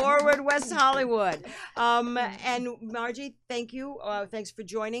 Moving forward, West Hollywood. And Margie, thank you. Thanks for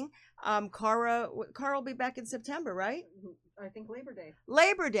joining. Cara will be back in September, right? I think Labor Day.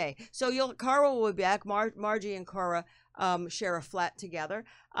 Labor Day. So Cara will be back. Margie and Cara share a flat together.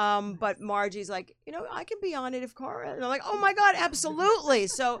 But Margie's like, I can be on it if Cara. And I'm like, oh my God, absolutely.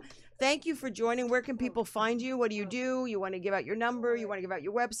 So thank you for joining. Where can people find you? What do? You want to give out your number? You want to give out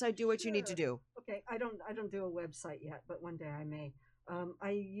your website? Do what you need to do. Okay, I don't do a website yet, but one day I may. I'm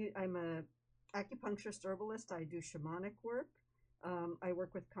a acupuncturist herbalist. I do shamanic work. I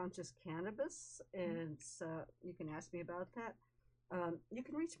work with conscious cannabis, and you can ask me about that. You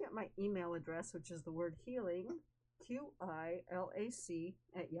can reach me at my email address, which is the word healing, QILAC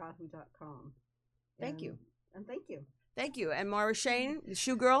 @yahoo.com. Thank you. And thank you. Thank you. And Mara Shane, the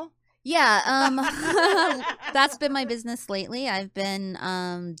shoe girl? Yeah, that's been my business lately. I've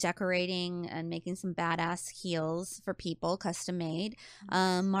been decorating and making some badass heels for people, custom made.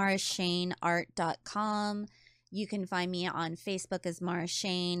 marashaneart.com. You can find me on Facebook as Mara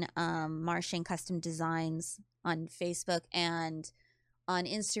Shane, Mara Shane Custom Designs on Facebook, and on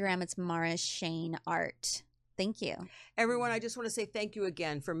Instagram it's Mara Shane Art. Thank you. Everyone, I just want to say thank you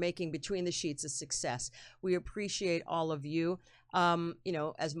again for making Between the Sheets a success. We appreciate all of you.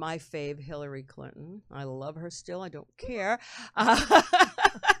 As my fave, Hillary Clinton. I love her still. I don't care.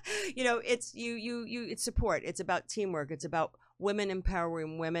 It's support. It's about teamwork. It's about women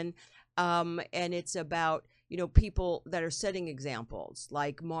empowering women. And it's about, people that are setting examples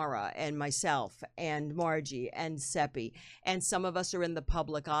like Mara and myself and Margie and Seppi. And some of us are in the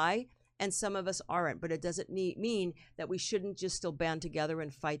public eye and some of us aren't. But it doesn't mean that we shouldn't just still band together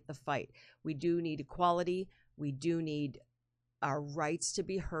and fight the fight. We do need equality. We do need our rights to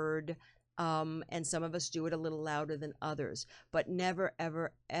be heard. And some of us do it a little louder than others. But never,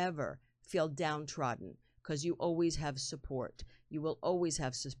 ever, ever feel downtrodden, because you always have support. You will always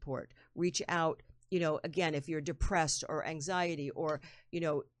have support. Reach out. Again, if you're depressed or anxiety or,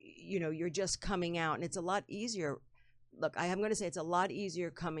 you're just coming out, and it's a lot easier. Look, I am going to say it's a lot easier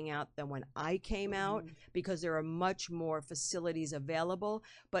coming out than when I came out, because there are much more facilities available.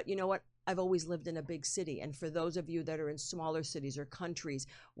 But you know what? I've always lived in a big city. And for those of you that are in smaller cities or countries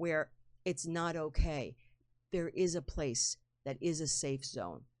where it's not okay, there is a place that is a safe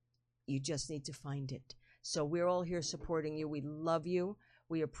zone. You just need to find it. So we're all here supporting you. We love you.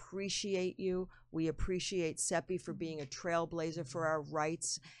 We appreciate you. We appreciate Seppi for being a trailblazer for our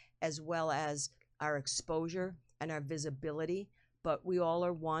rights, as well as our exposure and our visibility. But we all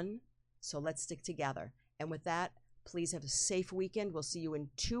are one, so let's stick together. And with that, please have a safe weekend. We'll see you in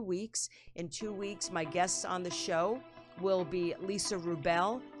 2 weeks. In 2 weeks, my guests on the show will be Lisa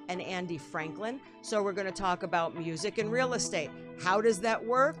Rubel and Andy Franklin. So we're going to talk about music and real estate. How does that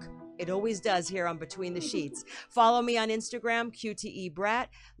work? It always does here on Between the Sheets. Follow me on Instagram, QTE Brat.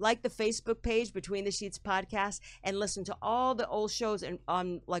 Like the Facebook page, Between the Sheets Podcast, and listen to all the old shows and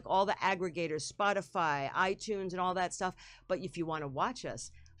on all the aggregators, Spotify, iTunes, and all that stuff. But if you want to watch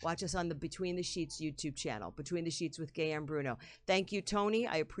us on the Between the Sheets YouTube channel, Between the Sheets with Gay and Bruno. Thank you, Tony.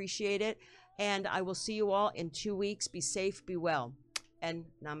 I appreciate it. And I will see you all in 2 weeks. Be safe, be well, and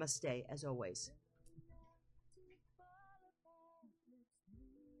namaste as always.